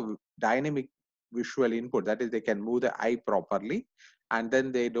proper dynamic visual input. That is, they can move the eye properly, and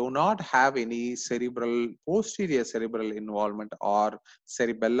then they do not have any posterior cerebral involvement or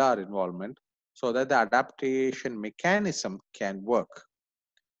cerebellar involvement, so that the adaptation mechanism can work.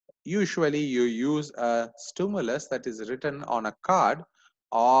 Usually you use a stimulus that is written on a card,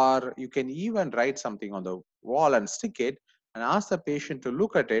 or you can even write something on the wall and stick it and ask the patient to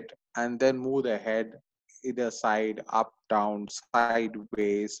look at it and then move the head either side, up, down,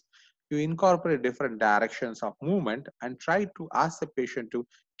 sideways. You incorporate different directions of movement and try to ask the patient to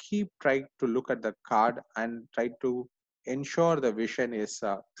keep trying to look at the card and try to ensure the vision is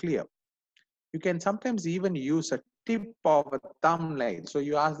clear. You can sometimes even use a tip of a thumbnail. So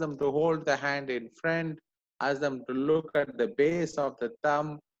you ask them to hold the hand in front, ask them to look at the base of the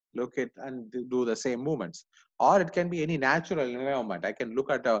thumb, look at and do the same movements. Or it can be any natural environment. I can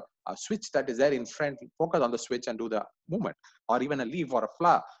look at a switch that is there in front, focus on the switch and do the movement, or even a leaf or a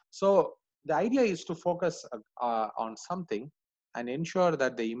flower. So the idea is to focus on something and ensure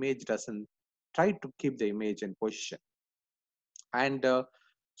that the image doesn't try to keep the image in position. And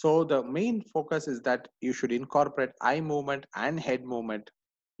so the main focus is that you should incorporate eye movement and head movement.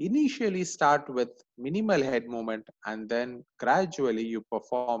 Initially start with minimal head movement and then gradually you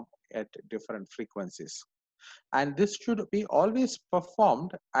perform at different frequencies. And this should be always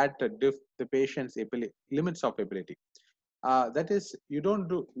performed at the patient's limits of ability. That is, you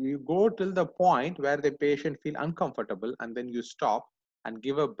go till the point where the patient feel uncomfortable and then you stop and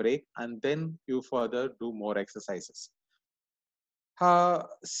give a break and then you further do more exercises.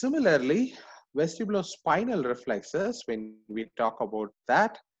 Similarly, vestibulospinal reflexes, when we talk about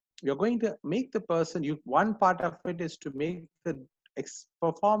that, you're going to make the person, one part of it is to make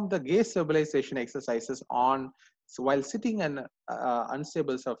perform the gaze stabilization exercises while sitting on an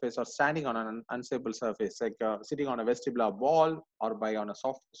unstable surface or standing on an unstable surface, like sitting on a vestibular ball or on a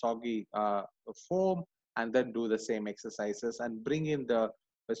soft, soggy foam, and then do the same exercises and bring in the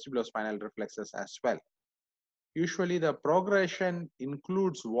vestibulospinal reflexes as well. Usually the progression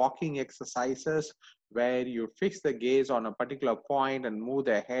includes walking exercises where you fix the gaze on a particular point and move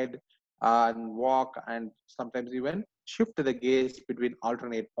the head and walk, and sometimes even shift the gaze between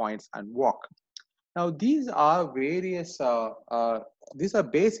alternate points and walk. Now these are these are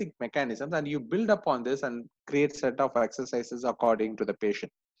basic mechanisms, and you build upon this and create set of exercises according to the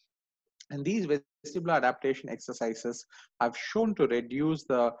patient. And these vestibular adaptation exercises have shown to reduce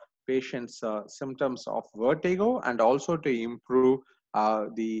the patient's symptoms of vertigo and also to improve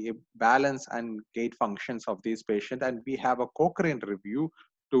the balance and gait functions of these patients. And we have a Cochrane review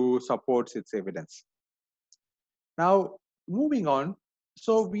to support its evidence. Now, moving on,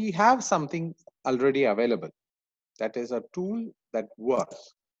 so we have something already available. That is a tool that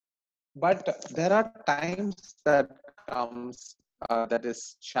works. But there are times that comes that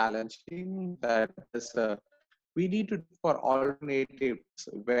is challenging, that is we need to look for alternatives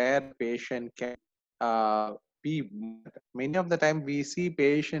where patient can be. Many of the time we see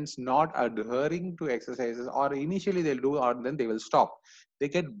patients not adhering to exercises, or initially they'll do or then they will stop. They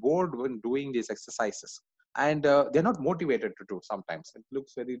get bored when doing these exercises, and they're not motivated to do. Sometimes it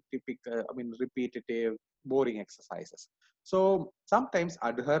looks very typical, repetitive, boring exercises. So sometimes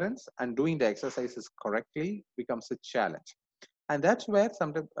adherence and doing the exercises correctly becomes a challenge. And that's where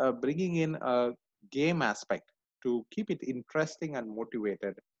sometimes bringing in a game aspect to keep it interesting and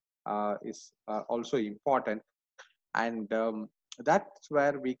motivated is also important. And that's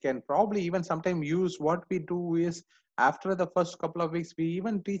where we can probably even sometimes use what we do is, after the first couple of weeks, we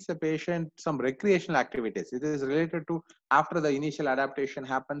even teach the patient some recreational activities. It is related to after the initial adaptation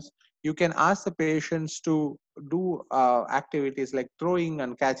happens. You can ask the patients to do activities like throwing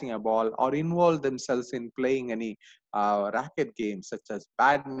and catching a ball, or involve themselves in playing any racket games such as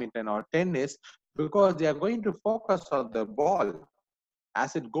badminton or tennis, because they are going to focus on the ball.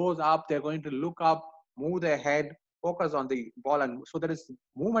 As it goes up, they're going to look up, move their head, focus on the ball, and so there is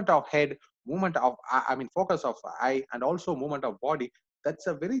movement of head, movement of focus of eye, and also movement of body. That's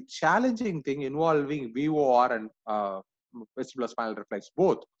a very challenging thing involving VOR and vestibulospinal reflex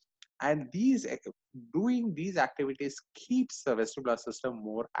both. And doing these activities keeps the vestibular system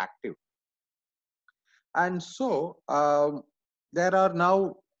more active. And so there are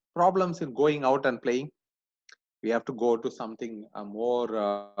now problems in going out and playing. We have to go to something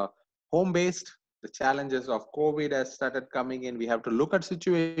more home based. The challenges of COVID has started coming in. We have to look at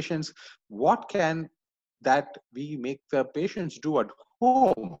situations. What can that we make the patients do at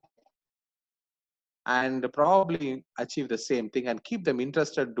home and probably achieve the same thing and keep them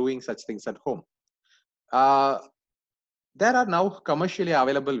interested doing such things at home. Uh, there are now commercially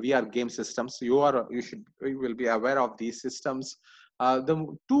available VR game systems. You will be aware of these systems.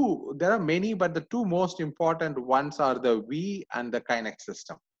 There are many, but the two most important ones are the V and the Kinect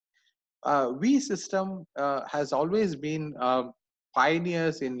system. V system has always been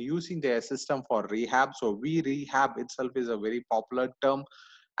pioneers in using their system for rehab. So V rehab itself is a very popular term,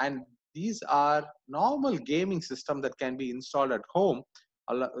 and these are normal gaming system that can be installed at home,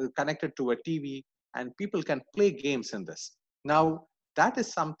 connected to a TV, and people can play games in this. Now, that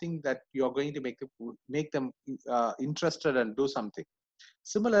is something that you're going to make them interested and do something.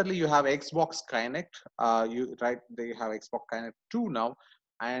 Similarly, you have Xbox Kinect. They have Xbox Kinect 2 now,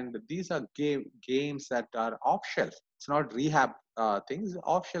 and these are games that are off shelf. It's not rehab things,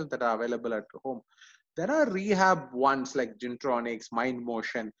 off shelf that are available at home. There are rehab ones like Gintronics, Mind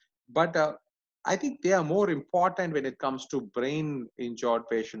Motion, but I think they are more important when it comes to brain injured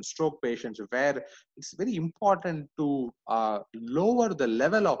patients, stroke patients, where it's very important to lower the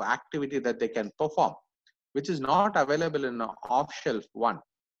level of activity that they can perform, which is not available in an off-shelf one.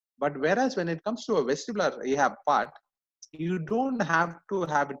 But whereas when it comes to a vestibular rehab part, you don't have to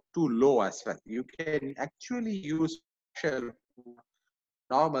have it too low as well. You can actually use off-shelf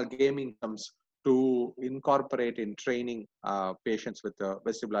normal gaming systems to incorporate in training patients with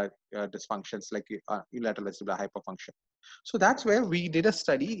vestibular dysfunctions like unilateral vestibular hyperfunction. So that's where we did a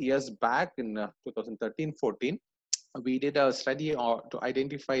study years back in 2013-14. We did a study to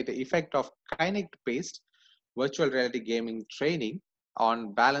identify the effect of Kinect-based virtual reality gaming training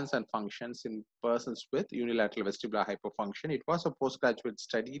on balance and functions in persons with unilateral vestibular hyperfunction. It was a postgraduate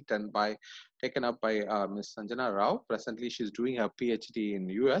study taken up by Ms. Sanjana Rao. Presently, she's doing her PhD in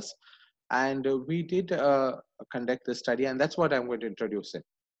US. And we did conduct the study, and that's what I'm going to introduce it.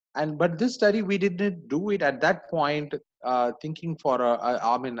 But this study, we didn't do it at that point thinking for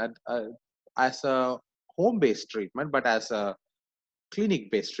as a home-based treatment, but as a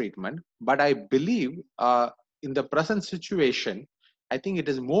clinic-based treatment. But I believe in the present situation, I think it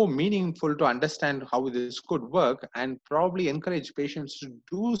is more meaningful to understand how this could work and probably encourage patients to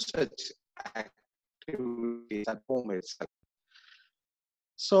do such activities at home itself.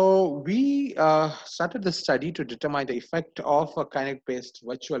 So we started the study to determine the effect of a Kinect-based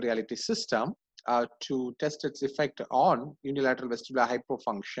virtual reality system to test its effect on unilateral vestibular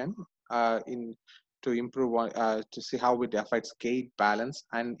hypofunction to improve, to see how it affects gait, balance,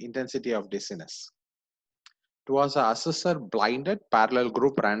 and intensity of dizziness. It was an assessor blinded parallel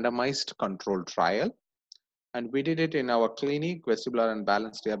group randomized controlled trial. And we did it in our clinic, Vestibular and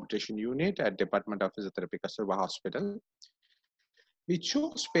Balanced Rehabilitation Unit at Department of Physiotherapy, Kasturba Hospital. We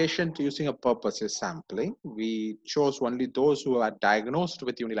chose patients using a purposeless sampling. We chose only those who are diagnosed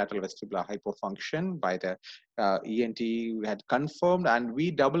with unilateral vestibular hypofunction by the ENT. We had confirmed, and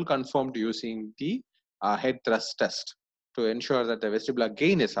we double confirmed using the head thrust test to ensure that the vestibular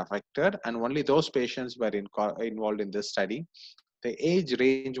gain is affected, and only those patients were involved in this study. The age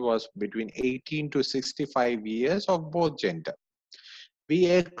range was between 18 to 65 years of both gender. We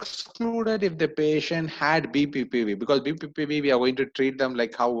excluded if the patient had BPPV, because BPPV, we are going to treat them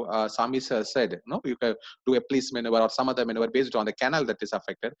like how Sami sir said, you can do a police maneuver or some other maneuver based on the canal that is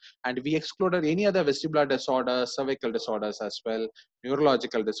affected. And we excluded any other vestibular disorders, cervical disorders as well,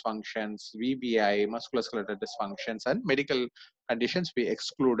 neurological dysfunctions, VBI, musculoskeletal dysfunctions, and medical conditions we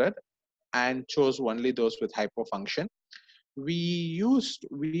excluded and chose only those with hypofunction. We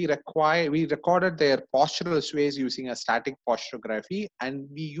recorded their postural sways using a static posturography, and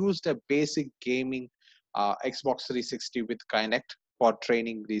we used a basic gaming Xbox 360 with Kinect for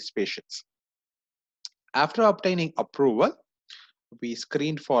training these patients. After obtaining approval, we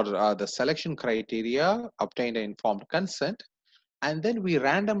screened for the selection criteria, obtained an informed consent, and then we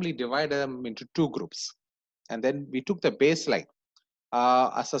randomly divided them into two groups. And then we took the baseline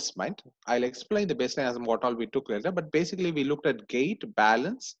assessment. I'll explain the baseline as what all we took later, but basically we looked at gait,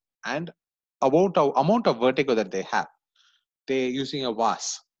 balance, and amount of vertigo that they have. They using a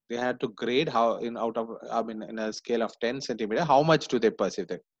VAS. They had to grade how in a scale of 10 centimeter, how much do they perceive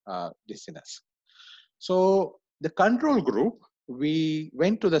the dizziness. So the control group, we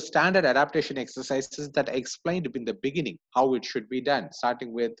went to the standard adaptation exercises that I explained in the beginning how it should be done,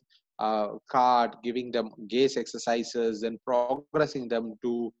 starting with cart, giving them gaze exercises, and progressing them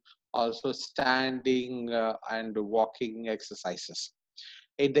to also standing and walking exercises.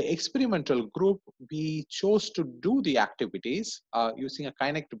 In the experimental group, we chose to do the activities using a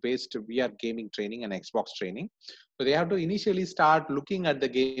Kinect-based VR gaming training and Xbox training. So they have to initially start looking at the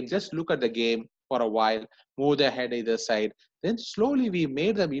game, just look at the game for a while, move their head either side. Then slowly we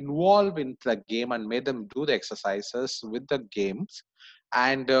made them involve in the game and made them do the exercises with the games.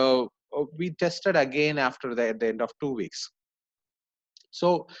 And we tested again after at the end of 2 weeks.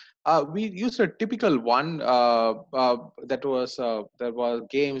 So we used a typical one that was there were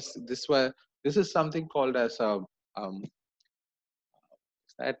games. This is something called as um,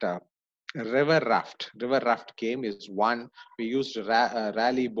 that river raft. River raft game is one. We used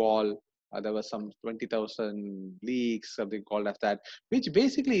rally ball. There was some 20,000 leagues, something called as that, which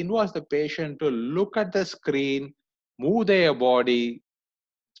basically involves the patient to look at the screen, move their body,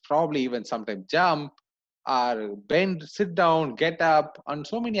 probably even sometimes jump or bend, sit down, get up, and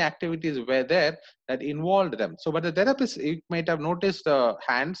so many activities were there that involved them. So, but the therapist, you might have noticed the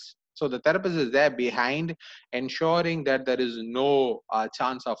hands. So the therapist is there behind, ensuring that there is no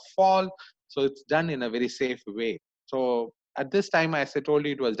chance of fall. So it's done in a very safe way. So at this time, as I told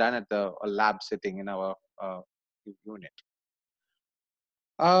you, it was done at the lab setting in our unit.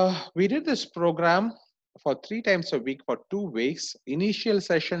 We did this program for 3 times a week for 2 weeks. Initial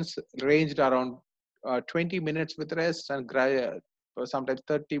sessions ranged around 20 minutes with rest, and sometimes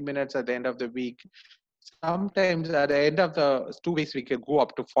 30 minutes at the end of the week. Sometimes at the end of the 2 weeks, we could go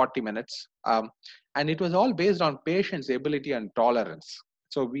up to 40 minutes. And it was all based on patient's ability and tolerance.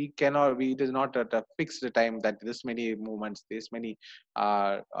 So it is not at a fixed time that this many movements, this many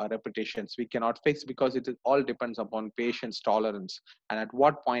repetitions, we cannot fix, because it all depends upon patient's tolerance and at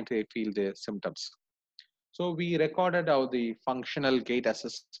what point they feel the symptoms. So we recorded the functional gait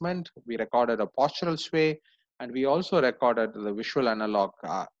assessment, we recorded a postural sway, and we also recorded the visual analog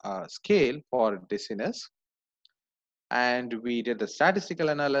scale for dizziness. And we did the statistical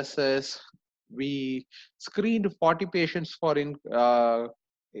analysis. We screened 40 patients for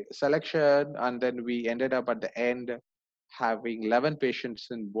selection, and then we ended up at the end having 11 patients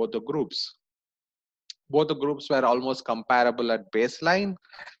in both the groups. Both the groups were almost comparable at baseline.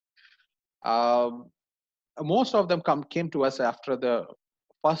 Most of them came to us after the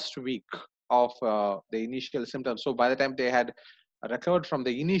first week of the initial symptoms. So by the time they had recovered from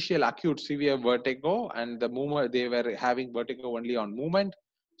the initial acute severe vertigo, and the movement, they were having vertigo only on movement.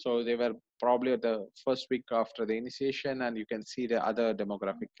 So they were probably at the first week after the initiation, and you can see the other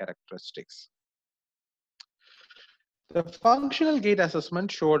demographic characteristics. The functional gait assessment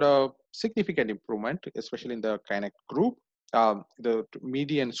showed a significant improvement, especially in the Kinect group. The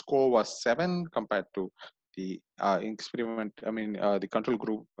median score was 7 compared to the experiment, the control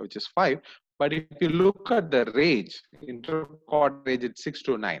group, which is 5. But if you look at the range, interquartile range, it's 6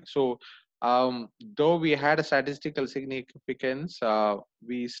 to 9. So though we had a statistical significance,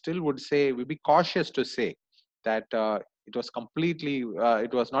 we still would say, we'd be cautious to say that it was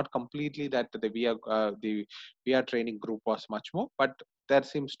not completely that the VR training group was much more, but there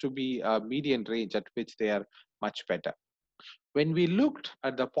seems to be a median range at which they are much better. When we looked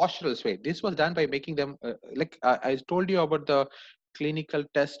at the postural sway, this was done by making them, I told you about the clinical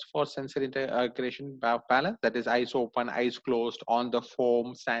test for sensory integration balance, that is eyes open, eyes closed, on the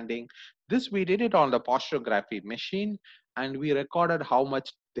foam, standing. This we did it on the posturography machine, and we recorded how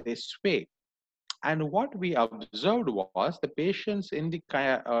much they sway. And what we observed was the patients in the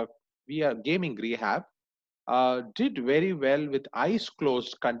VR gaming rehab did very well with eyes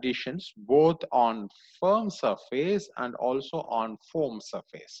closed conditions, both on firm surface and also on foam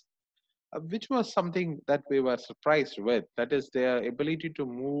surface, which was something that we were surprised with. That is, their ability to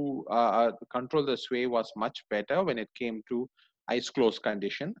move, control the sway was much better when it came to eyes closed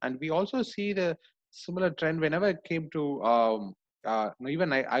condition. And we also see the similar trend whenever it came to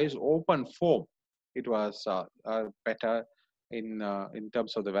even eyes open foam. It was better in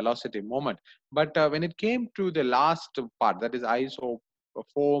terms of the velocity moment. But when it came to the last part, that is eyes open,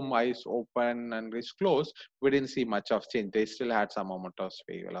 foam, eyes open and eyes closed, we didn't see much of change. They still had some amount of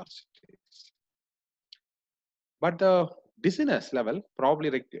sway velocities. But the dizziness level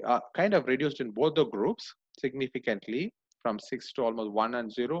probably kind of reduced in both the groups significantly, from 6 to almost 1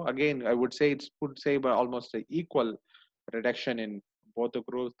 and 0. Again, I would say by almost an equal reduction in both the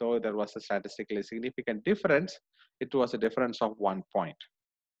groups, though there was a statistically significant difference. It was a difference of 1 point.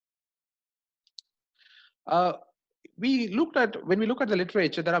 when we look at the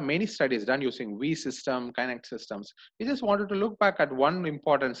literature, there are many studies done using V system, Kinect systems. We just wanted to look back at one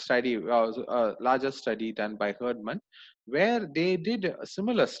important study, a larger study done by Herdman, where they did a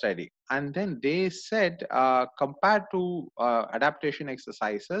similar study. And then they said, compared to adaptation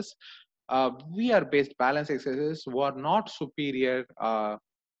exercises, VR-based balance exercises were not superior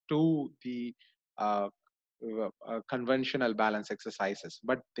to the conventional balance exercises.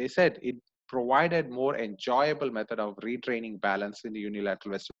 But they said it provided more enjoyable method of retraining balance in the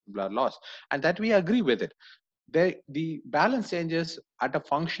unilateral vestibular loss, and that we agree with it. The balance changes at a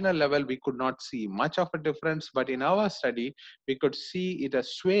functional level, we could not see much of a difference, but in our study, we could see at a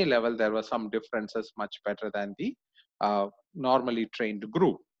sway level, there were some differences much better than the normally trained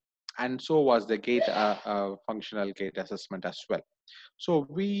group. And so was the gait, functional gait assessment as well. So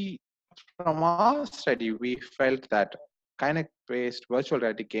from our study, we felt that Kinect-based virtual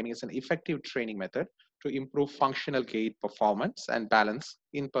reality gaming is an effective training method to improve functional gait performance and balance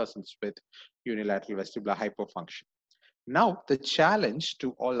in persons with unilateral vestibular hypofunction. Now, the challenge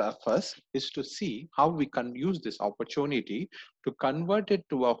to all of us is to see how we can use this opportunity to convert it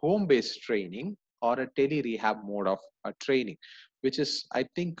to a home-based training or a tele-rehab mode of training, which is, I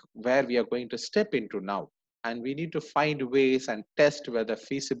think, where we are going to step into now. And we need to find ways and test whether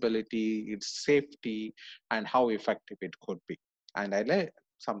feasibility, its safety, and how effective it could be. And I like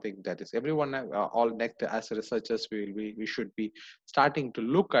something that is everyone, all next as researchers, we should be starting to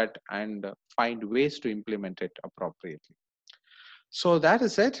look at and find ways to implement it appropriately. So that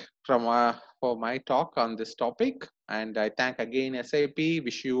is it from for my talk on this topic. And I thank again SIP,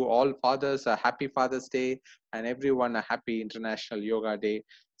 wish you all fathers a happy Father's Day and everyone a happy International Yoga Day.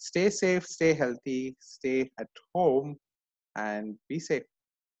 Stay safe, stay healthy, stay at home and be safe.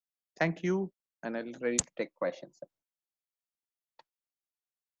 Thank you. And I'm ready to take questions.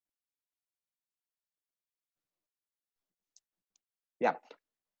 Yeah.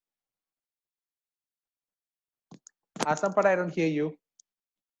 Sampada, I don't hear you.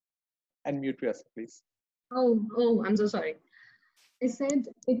 Unmute yourself, please. Oh, I'm so sorry. I said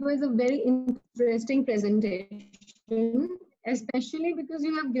it was a very interesting presentation, especially because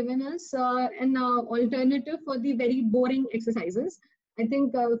you have given us an alternative for the very boring exercises. I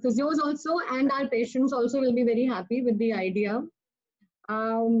think physios also and our patients also will be very happy with the idea.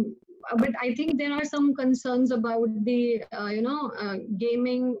 But I think there are some concerns about the,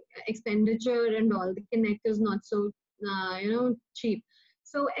 gaming expenditure and all. The Kinect is not so, cheap.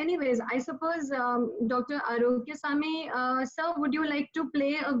 So anyways, I suppose Dr. Arokiyasamy, sir, would you like to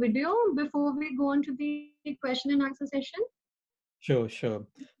play a video before we go on to the question and answer session? Sure.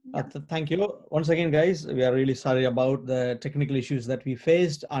 Thank you. Once again, guys, we are really sorry about the technical issues that we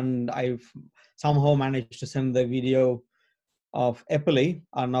faced, and I've somehow managed to send the video of Eppley,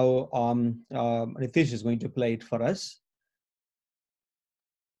 and now Ritesh is going to play it for us.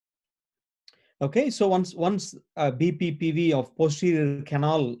 Okay, so once BPPV of posterior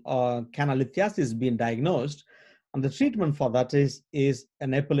canal lithiasis is being diagnosed, and the treatment for that is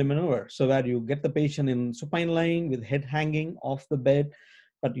an Eppley maneuver. So where you get the patient in supine lying with head hanging off the bed,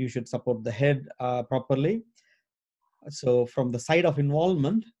 but you should support the head properly. So from the side of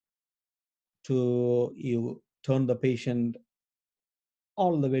involvement to you turn the patient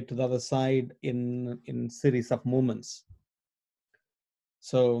all the way to the other side in series of movements.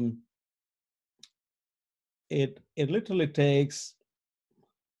 So it literally takes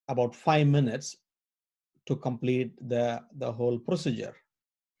about 5 minutes to complete the whole procedure.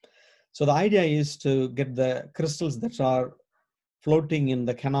 So the idea is to get the crystals that are floating in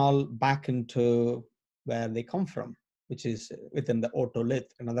the canal back into where they come from, which is within the otolith,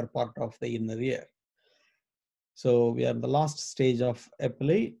 another part of the inner ear. So we are in the last stage of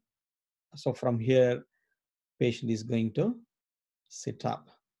Eppley. So from here, patient is going to sit up.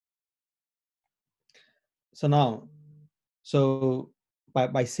 So now,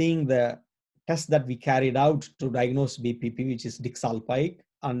 by seeing the test that we carried out to diagnose BPP, which is Dixal-Pike,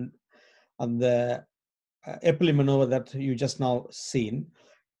 and the Eppley maneuver that you just now seen,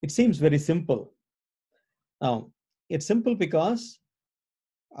 it seems very simple. Now, it's simple because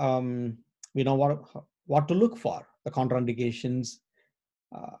we know what to look for, the contraindications,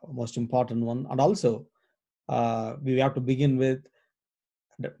 most important one, and also we have to begin with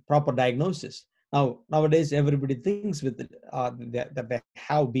the proper diagnosis. Now, nowadays, everybody thinks that they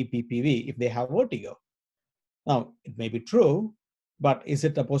have BPPV if they have vertigo. Now, it may be true, but is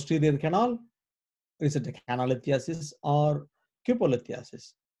it a posterior canal? Is it a canal lithiasis or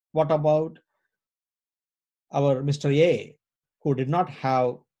cupolithiasis? What about our Mr. A, who did not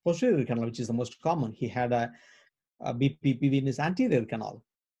have posterior canal, which is the most common? He had a BPPV in his anterior canal.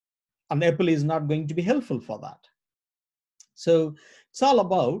 And Eppley is not going to be helpful for that. So it's all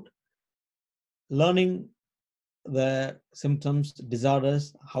about learning the symptoms,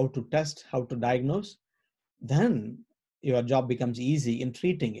 disorders, how to test, how to diagnose. Then your job becomes easy in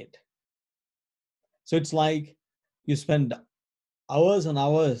treating it. So it's like you spend hours and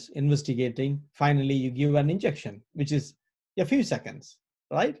hours investigating. Finally, you give an injection, which is a few seconds,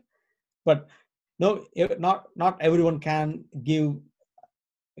 right? But no, not everyone can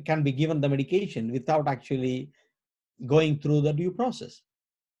be given the medication without actually going through the due process.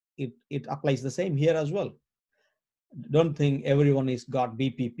 It applies the same here as well. Don't think everyone is got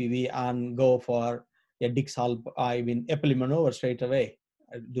BPPV and go for a epilim straight away.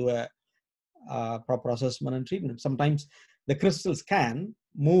 Do a proper assessment and treatment. Sometimes the crystals can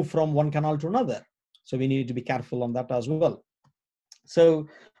move from one canal to another, so we need to be careful on that as well. So,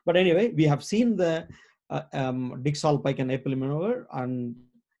 but anyway, we have seen the Dixalpike and epilim, and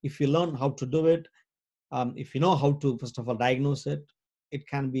if you learn how to do it, if you know how to first of all diagnose it, it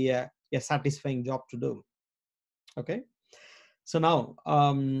can be a satisfying job to do. Okay. So now,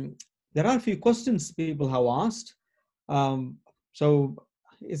 there are a few questions people have asked. So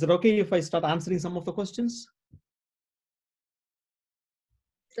is it okay if I start answering some of the questions?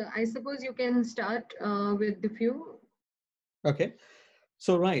 So I suppose you can start with the few. Okay.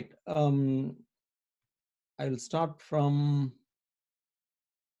 So, right. I will start from,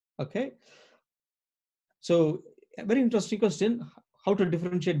 okay. So a very interesting question, how to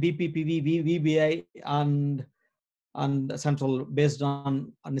differentiate BPPV, VBI, and central based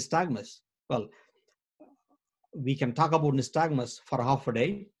on nystagmus. Well, we can talk about nystagmus for half a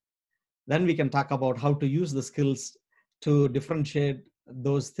day. Then we can talk about how to use the skills to differentiate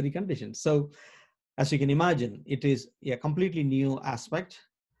those three conditions. So as you can imagine, it is a completely new aspect.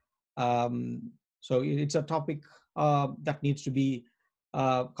 So it's a topic that needs to be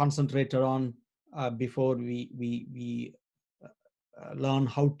concentrated on before we learn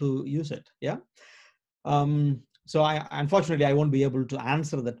how to use it. Yeah. So unfortunately, I won't be able to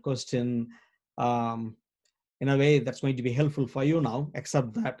answer that question in a way that's going to be helpful for you now,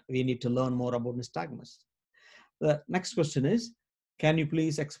 except that we need to learn more about nystagmus. The next question is, can you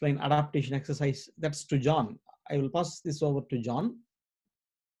please explain adaptation exercise? That's to John. I will pass this over to John.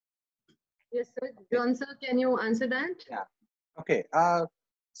 Yes, sir. John, sir, can you answer that? Yeah. Okay.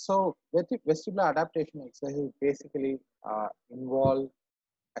 So vestibular adaptation exercises basically involve,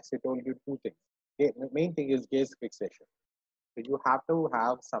 as I told you, two things. The main thing is gaze fixation. So you have to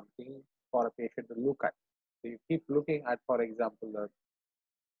have something for a patient to look at. So you keep looking at, for example, the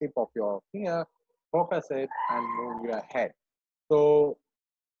tip of your finger, focus it, and move your head. So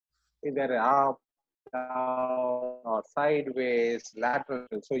either up, down, or sideways, lateral.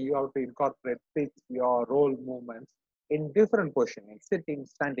 So you have to incorporate pitch, your roll movements in different positioning, sitting,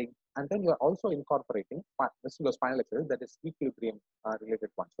 standing, and then you are also incorporating vestibulospinal exercise, that is equilibrium related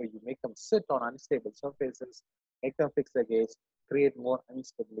one. So you make them sit on unstable surfaces, make them fix the gaze, create more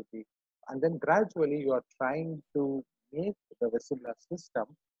instability, and then gradually you are trying to make the vestibular system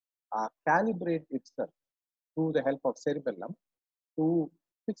calibrate itself through the help of cerebellum to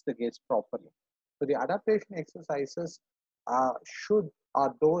fix the gaze properly. So the adaptation exercises are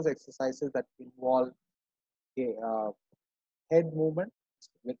those exercises that involve head movement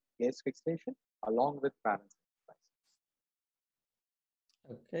with gaze fixation along with balance exercise.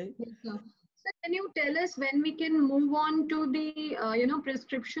 Okay. Yes, sir. So can you tell us when we can move on to the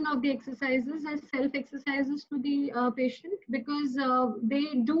prescription of the exercises as self exercises to the patient, because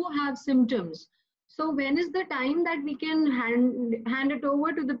they do have symptoms. So when is the time that we can hand it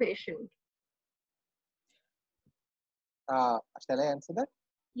over to the patient? Shall I answer that?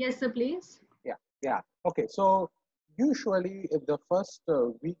 Yes, sir, please. Yeah. Okay. So usually, if the first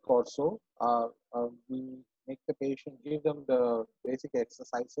week or so, we make the patient, give them the basic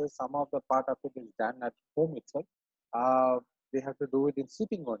exercises. Some of the part of it is done at home itself. They have to do it in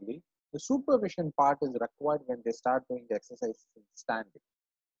sitting only. The supervision part is required when they start doing the exercise in standing.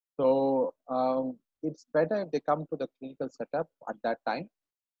 So it's better if they come to the clinical setup at that time,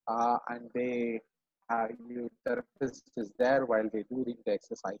 and your therapist is there while they doing the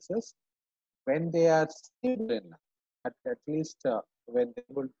exercises. When they are stable enough, at least when they're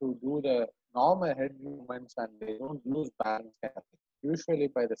able to do the normal head movements and they don't lose balance kind of thing. Usually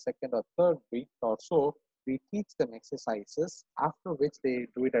by the second or third week or so, we teach them exercises, after which they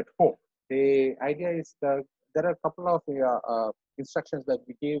do it at home. The idea is that there are a couple of instructions that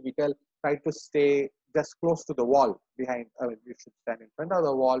we give. We try to stay just close to the wall behind. You should stand in front of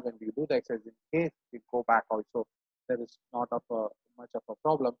the wall when we do the exercise. In case we go back also, there is not much of a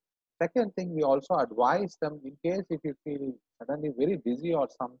problem. Second thing, we also advise them, in case if you feel suddenly very dizzy or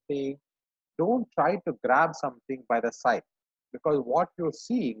something, don't try to grab something by the side. because what you're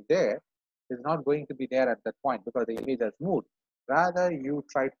seeing there is not going to be there at that point because the image has moved. Rather, you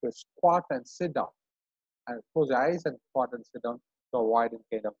try to squat and sit down and close your eyes and squat and sit down to avoid any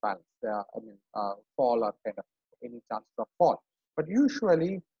kind of balance, fall or kind of any chance of fall. But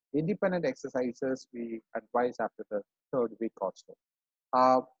usually, independent exercises we advise after the third week or so.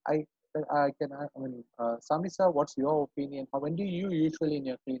 Uh, I, Samisa, what's your opinion? When do you usually in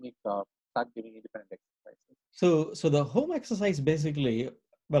your clinic start giving independent exercises? So the home exercise basically,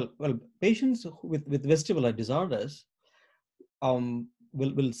 well, patients with vestibular disorders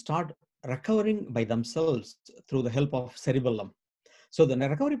will start recovering by themselves through the help of cerebellum. So the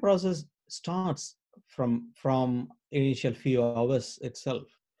recovery process starts from initial few hours itself.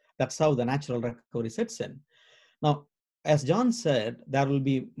 That's how the natural recovery sets in. Now, as John said, there will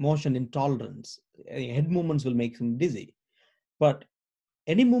be motion intolerance. Head movements will make them dizzy, but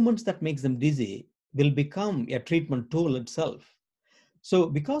any movements that makes them dizzy will become a treatment tool itself. So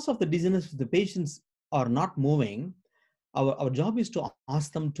because of the dizziness, the patients are not moving, our job is to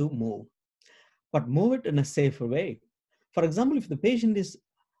ask them to move, but move it in a safer way. For example, if the patient is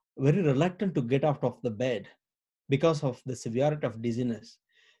very reluctant to get out of the bed because of the severity of dizziness,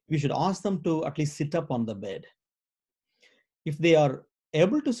 we should ask them to at least sit up on the bed. If they are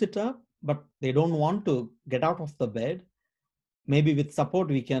able to sit up, but they don't want to get out of the bed, maybe with support,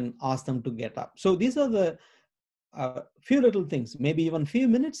 we can ask them to get up. So these are the few little things, maybe even few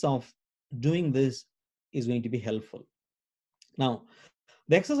minutes of doing this is going to be helpful. Now,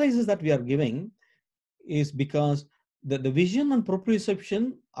 the exercises that we are giving is because the vision and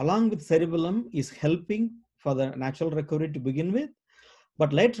proprioception along with cerebellum is helping for the natural recovery to begin with.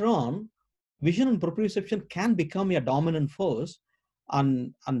 But later on, vision and proprioception can become a dominant force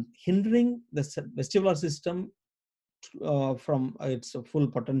on hindering the vestibular system from its full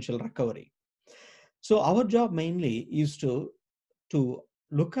potential recovery. So our job mainly is to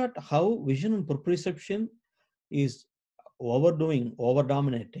look at how vision and proprioception is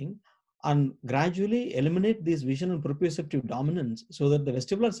over-dominating, and gradually eliminate this vision and proprioceptive dominance so that the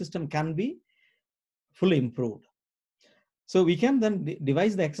vestibular system can be fully improved. So we can then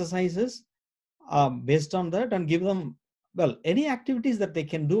devise the exercises based on that and give them, well, any activities that they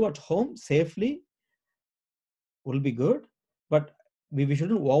can do at home safely will be good, but we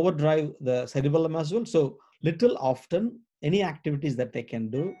shouldn't overdrive the cerebellum as well. So little often, any activities that they can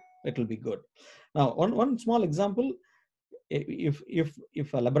do, it will be good. Now, one small example, if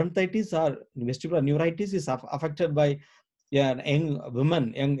a labyrinthitis or vestibular neuritis is affected by a young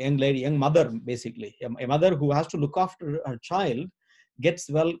woman, young lady, young mother, basically, a mother who has to look after her child gets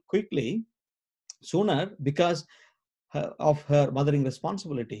well quickly, sooner, because of her mothering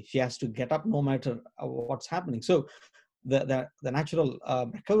responsibility. She has to get up no matter what's happening. So the natural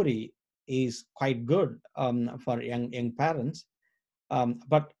recovery is quite good for young parents.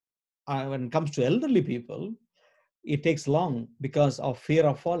 But when it comes to elderly people, it takes long because of fear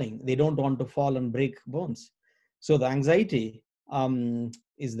of falling. They don't want to fall and break bones. So the anxiety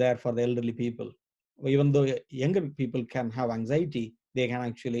is there for the elderly people. Even though younger people can have anxiety, they can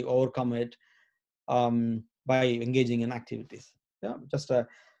actually overcome it by engaging in activities. Yeah, just a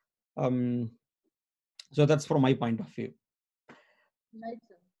so that's from my point of view. Right,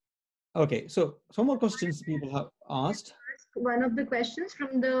 sir. Okay, so some more questions people have asked. One of the questions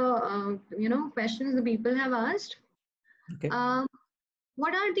from the questions the people have asked. Okay.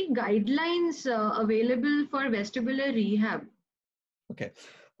 What are the guidelines available for vestibular rehab? Okay,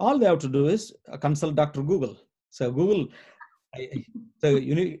 all they have to do is consult Dr. Google. So Google, so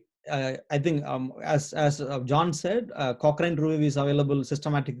you need. I think as John said, Cochrane review is available,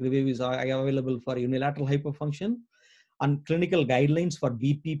 systematic review is available for unilateral hyperfunction, and clinical guidelines for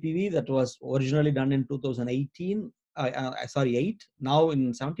BPPV that was originally done in 2018. 8, now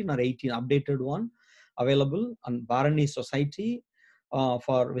in 17 or 18, updated one available, and Bharani Society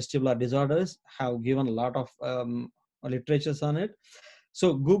for vestibular disorders have given a lot of literatures on it.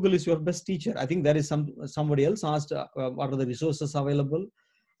 So Google is your best teacher. I think there is somebody else asked what are the resources available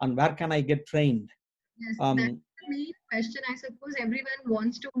and where can I get trained? Yes, that's the main question. I suppose everyone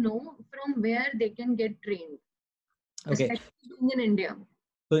wants to know from where they can get trained, okay, especially in India.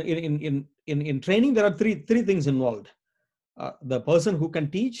 So in training, there are three things involved: the person who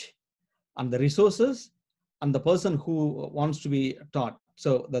can teach, and the resources, and the person who wants to be taught.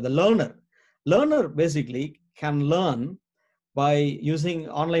 So the learner basically can learn by using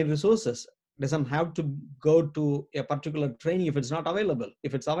online resources. Doesn't have to go to a particular training if it's not available.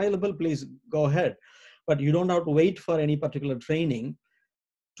 If it's available, please go ahead, but you don't have to wait for any particular training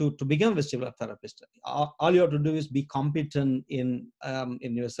to become a vestibular therapist. All you have to do is be competent in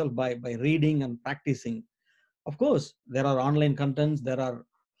yourself by reading and practicing Of course, there are online contents, there are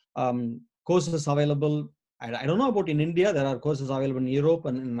courses available. I don't know about in India, there are courses available in Europe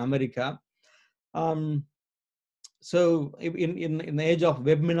and in America. So in the age of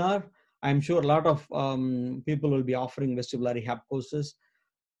webinar, I'm sure a lot of people will be offering vestibular rehab courses.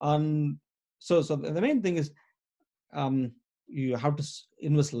 And so the main thing is you have to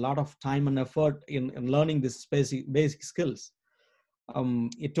invest a lot of time and effort in learning these basic skills.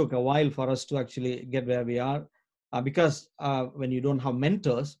 It took a while for us to actually get where we are, because when you don't have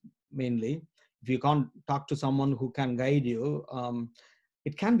mentors, mainly, if you can't talk to someone who can guide you,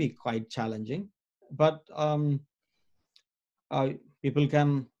 it can be quite challenging. But people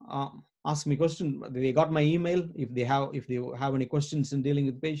can ask me questions. They got my email. If they have any questions in dealing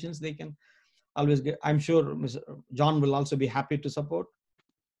with patients, they can always get. I'm sure Mr. John will also be happy to support.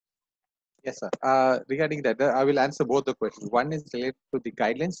 Yes, sir. Regarding that, I will answer both the questions. One is related to the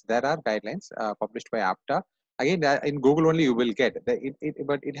guidelines. There are guidelines published by APTA. Again, in Google only you will get,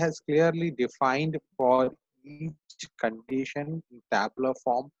 but it has clearly defined for each condition in tabular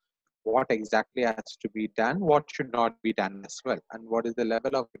form what exactly has to be done, what should not be done as well, and what is the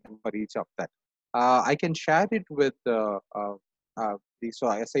level of freedom for each of that. I can share it with the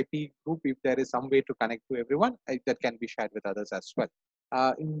SIP group if there is some way to connect to everyone. That can be shared with others as well.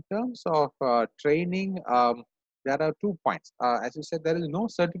 In terms of training, there are 2 points. As you said, there is no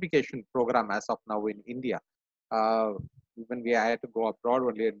certification program as of now in India. Even we had to go abroad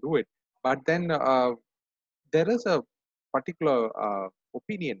only and do it. But then there is a particular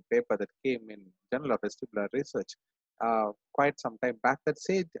opinion paper that came in Journal of Vestibular Research quite some time back that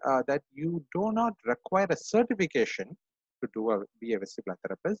said that you do not require a certification to be a vestibular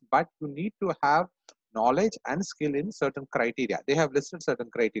therapist, but you need to have knowledge and skill in certain criteria. They have listed certain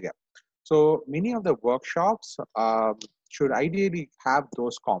criteria. So many of the workshops should ideally have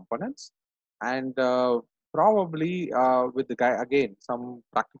those components, and probably with the guy again some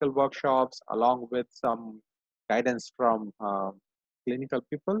practical workshops along with some guidance from clinical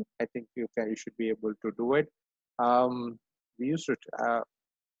people. I think you should be able to do it. We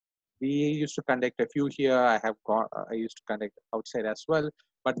used to conduct a few here. I used to conduct outside as well,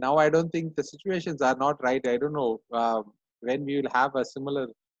 but now I don't think the situations are not right. I don't know when we will have a similar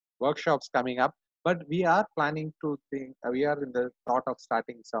workshops coming up, but we are planning to think. We are in the thought of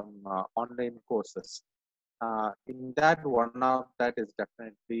starting some online courses. In that, one of that is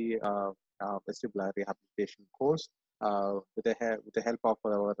definitely vestibular rehabilitation course. With the help of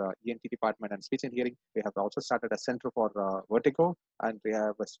our ENT department and speech and hearing, we have also started a center for vertigo, and we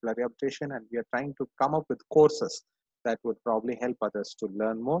have vestibular rehabilitation, and we are trying to come up with courses that would probably help others to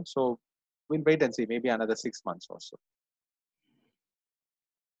learn more. So we'll wait and see, maybe another 6 months or so.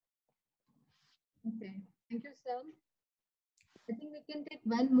 Okay, thank you, sir. I think we can take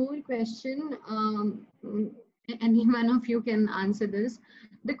one more question. Any one of you can answer this.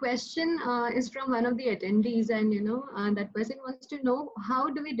 The question is from one of the attendees, and that person wants to know, how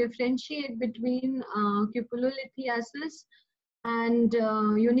do we differentiate between cupulolithiasis and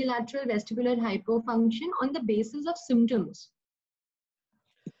unilateral vestibular hypofunction on the basis of symptoms?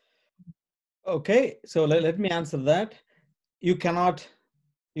 Okay, so let me answer that. You cannot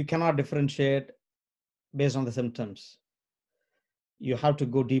differentiate based on the symptoms. You have to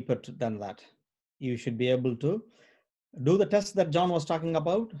go deeper than that. You should be able to do the test that John was talking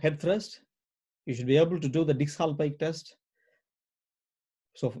about, head thrust. You should be able to do the Dix-Hallpike test.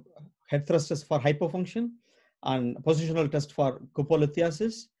 So head thrust is for hypofunction and positional test for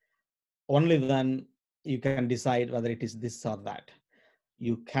cupulolithiasis. Only then you can decide whether it is this or that.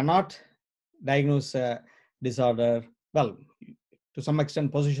 You cannot diagnose a disorder. Well, to some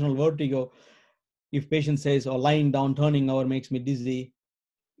extent, positional vertigo, if patient says, oh, lying down, turning over makes me dizzy,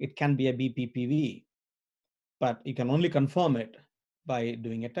 it can be a BPPV, but you can only confirm it by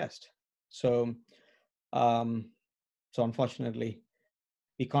doing a test. So, so unfortunately,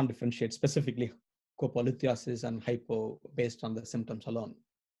 we can't differentiate specifically cupulolithiasis and hypo based on the symptoms alone.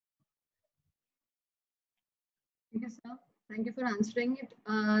 Thank you, sir. Thank you for answering it.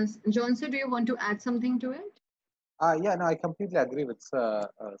 John, sir, do you want to add something to it? Yeah, no, I completely agree with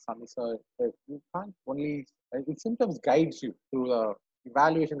Sami. So you can't only, it symptoms guides you through the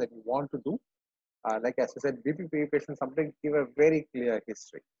evaluation that you want to do. Like as I said, BPPV patients sometimes give a very clear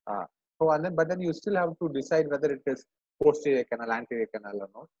history. But then you still have to decide whether it is posterior canal, anterior canal or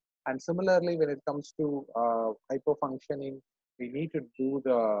not. And similarly, when it comes to hypofunctioning, we need to do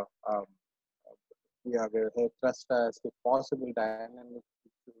the head thrust test, if possible, dynamic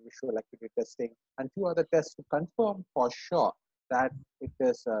visual acuity testing, and few other tests to confirm for sure that it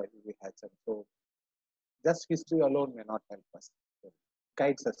is UV heads. And so just history alone may not help us. It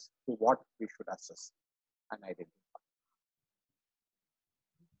guides us to what we should assess. and identify.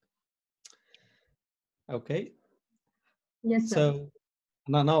 Okay. Yes, sir. So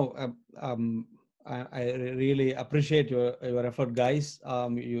I really appreciate your effort, guys.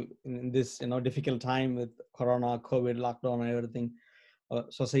 You in this difficult time with Corona, COVID, lockdown, and everything.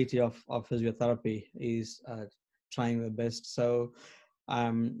 Society of Physiotherapy is trying their best. So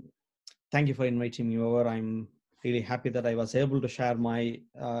thank you for inviting me over. I'm really happy that I was able to share my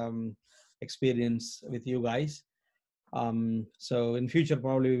experience with you guys. So in future,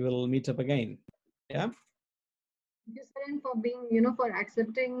 probably we will meet up again. Yeah. Thank you, sir, and for being, for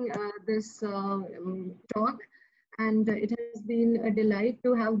accepting this talk. And it has been a delight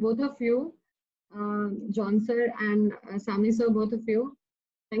to have both of you, John sir and Sami sir, both of you.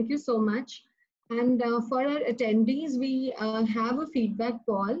 Thank you so much. And for our attendees, we have a feedback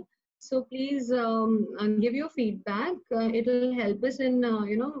call. So please give your feedback. It will help us in,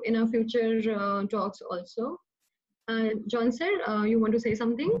 in our future talks also. John sir, you want to say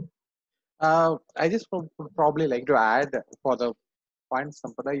something? I just would probably like to add for the point,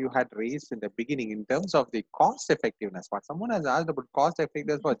 Sampada, you had raised in the beginning in terms of the cost effectiveness. What someone has asked about cost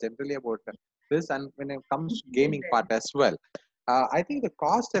effectiveness was generally about this, and when it comes to gaming part as well. I think the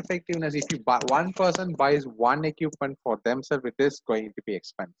cost effectiveness, if you buy, one person buys one equipment for themselves, it is going to be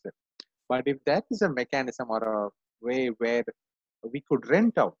expensive. But if that is a mechanism or a way where we could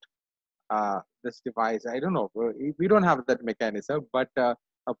rent out this device, I don't know, we don't have that mechanism, but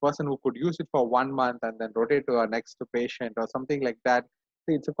a person who could use it for 1 month and then rotate to our next patient or something like that,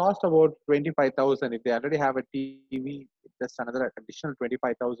 it's a cost about 25,000. If they already have a TV, just another additional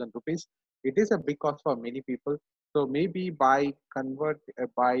 25,000 rupees. It is a big cost for many people. So maybe by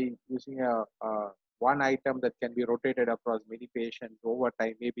using a one item that can be rotated across many patients over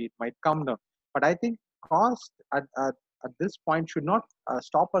time, maybe it might come down. But I think cost at this point should not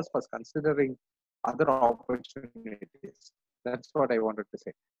stop us from considering other opportunities. That's what I wanted to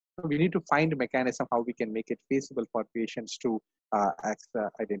say. So we need to find a mechanism how we can make it feasible for patients to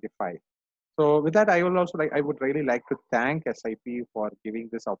identify. So with that, I would really like to thank SIP for giving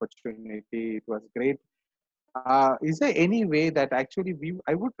this opportunity. It was great. Is there any way that actually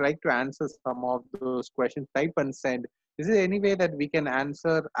I would like to answer some of those questions, type and send. Is there any way that we can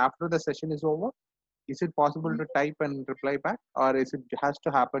answer after the session is over? Is it possible to type and reply back, or is it has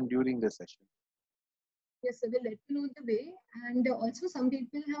to happen during the session? Yes, sir, we'll let you know the way. And also some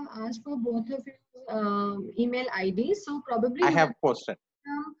people have asked for both of your email IDs. So probably I have posted.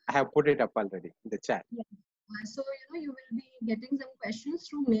 I have put it up already in the chat. Yeah. So, you will be getting some questions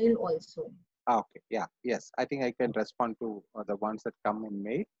through mail also. Okay. Yeah. Yes. I think I can respond to the ones that come in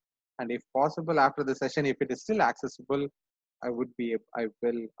mail. And if possible, after the session, if it is still accessible, I will reply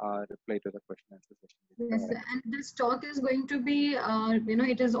to the question and answer session. Yes, and this talk is going to be,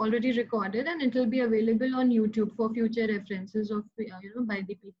 it is already recorded and it will be available on YouTube for future references of, by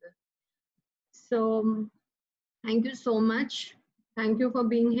the people. So thank you so much. Thank you for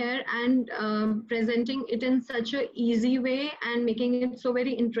being here and presenting it in such an easy way and making it so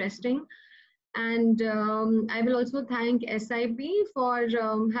very interesting. And I will also thank SIP for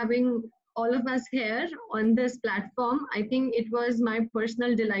having all of us here on this platform. I think it was my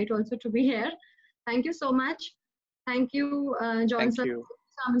personal delight also to be here. Thank you so much. Thank you, John sir.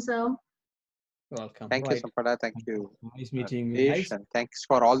 Sam sir. Welcome. Thank you, Sampada. Thank you. Nice meeting you guys. And thanks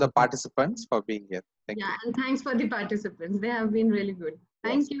for all the participants for being here. Thank you. And thanks for the participants. They have been really good.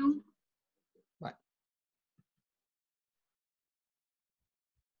 Thank you.